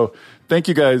 So thank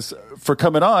you guys for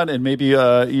coming on, and maybe,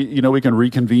 we can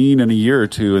reconvene in a year or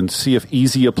two and see if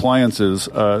easy appliances,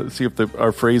 see if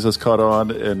our phrase has caught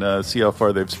on, and see how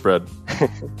far they've spread.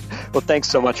 Well, thanks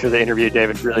so much for the interview,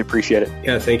 David. Really appreciate it.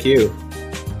 Yeah, thank you.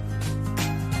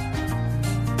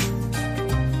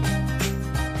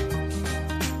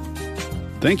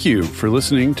 Thank you for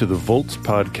listening to the Volts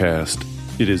podcast.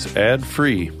 It is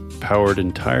ad-free, powered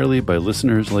entirely by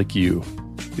listeners like you.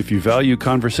 If you value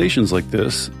conversations like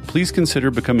this, please consider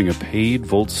becoming a paid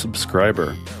Volts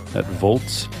subscriber at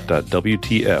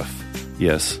volts.wtf.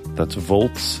 Yes, that's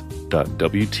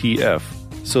volts.wtf,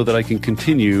 so that I can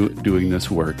continue doing this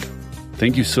work.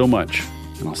 Thank you so much,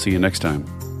 and I'll see you next time.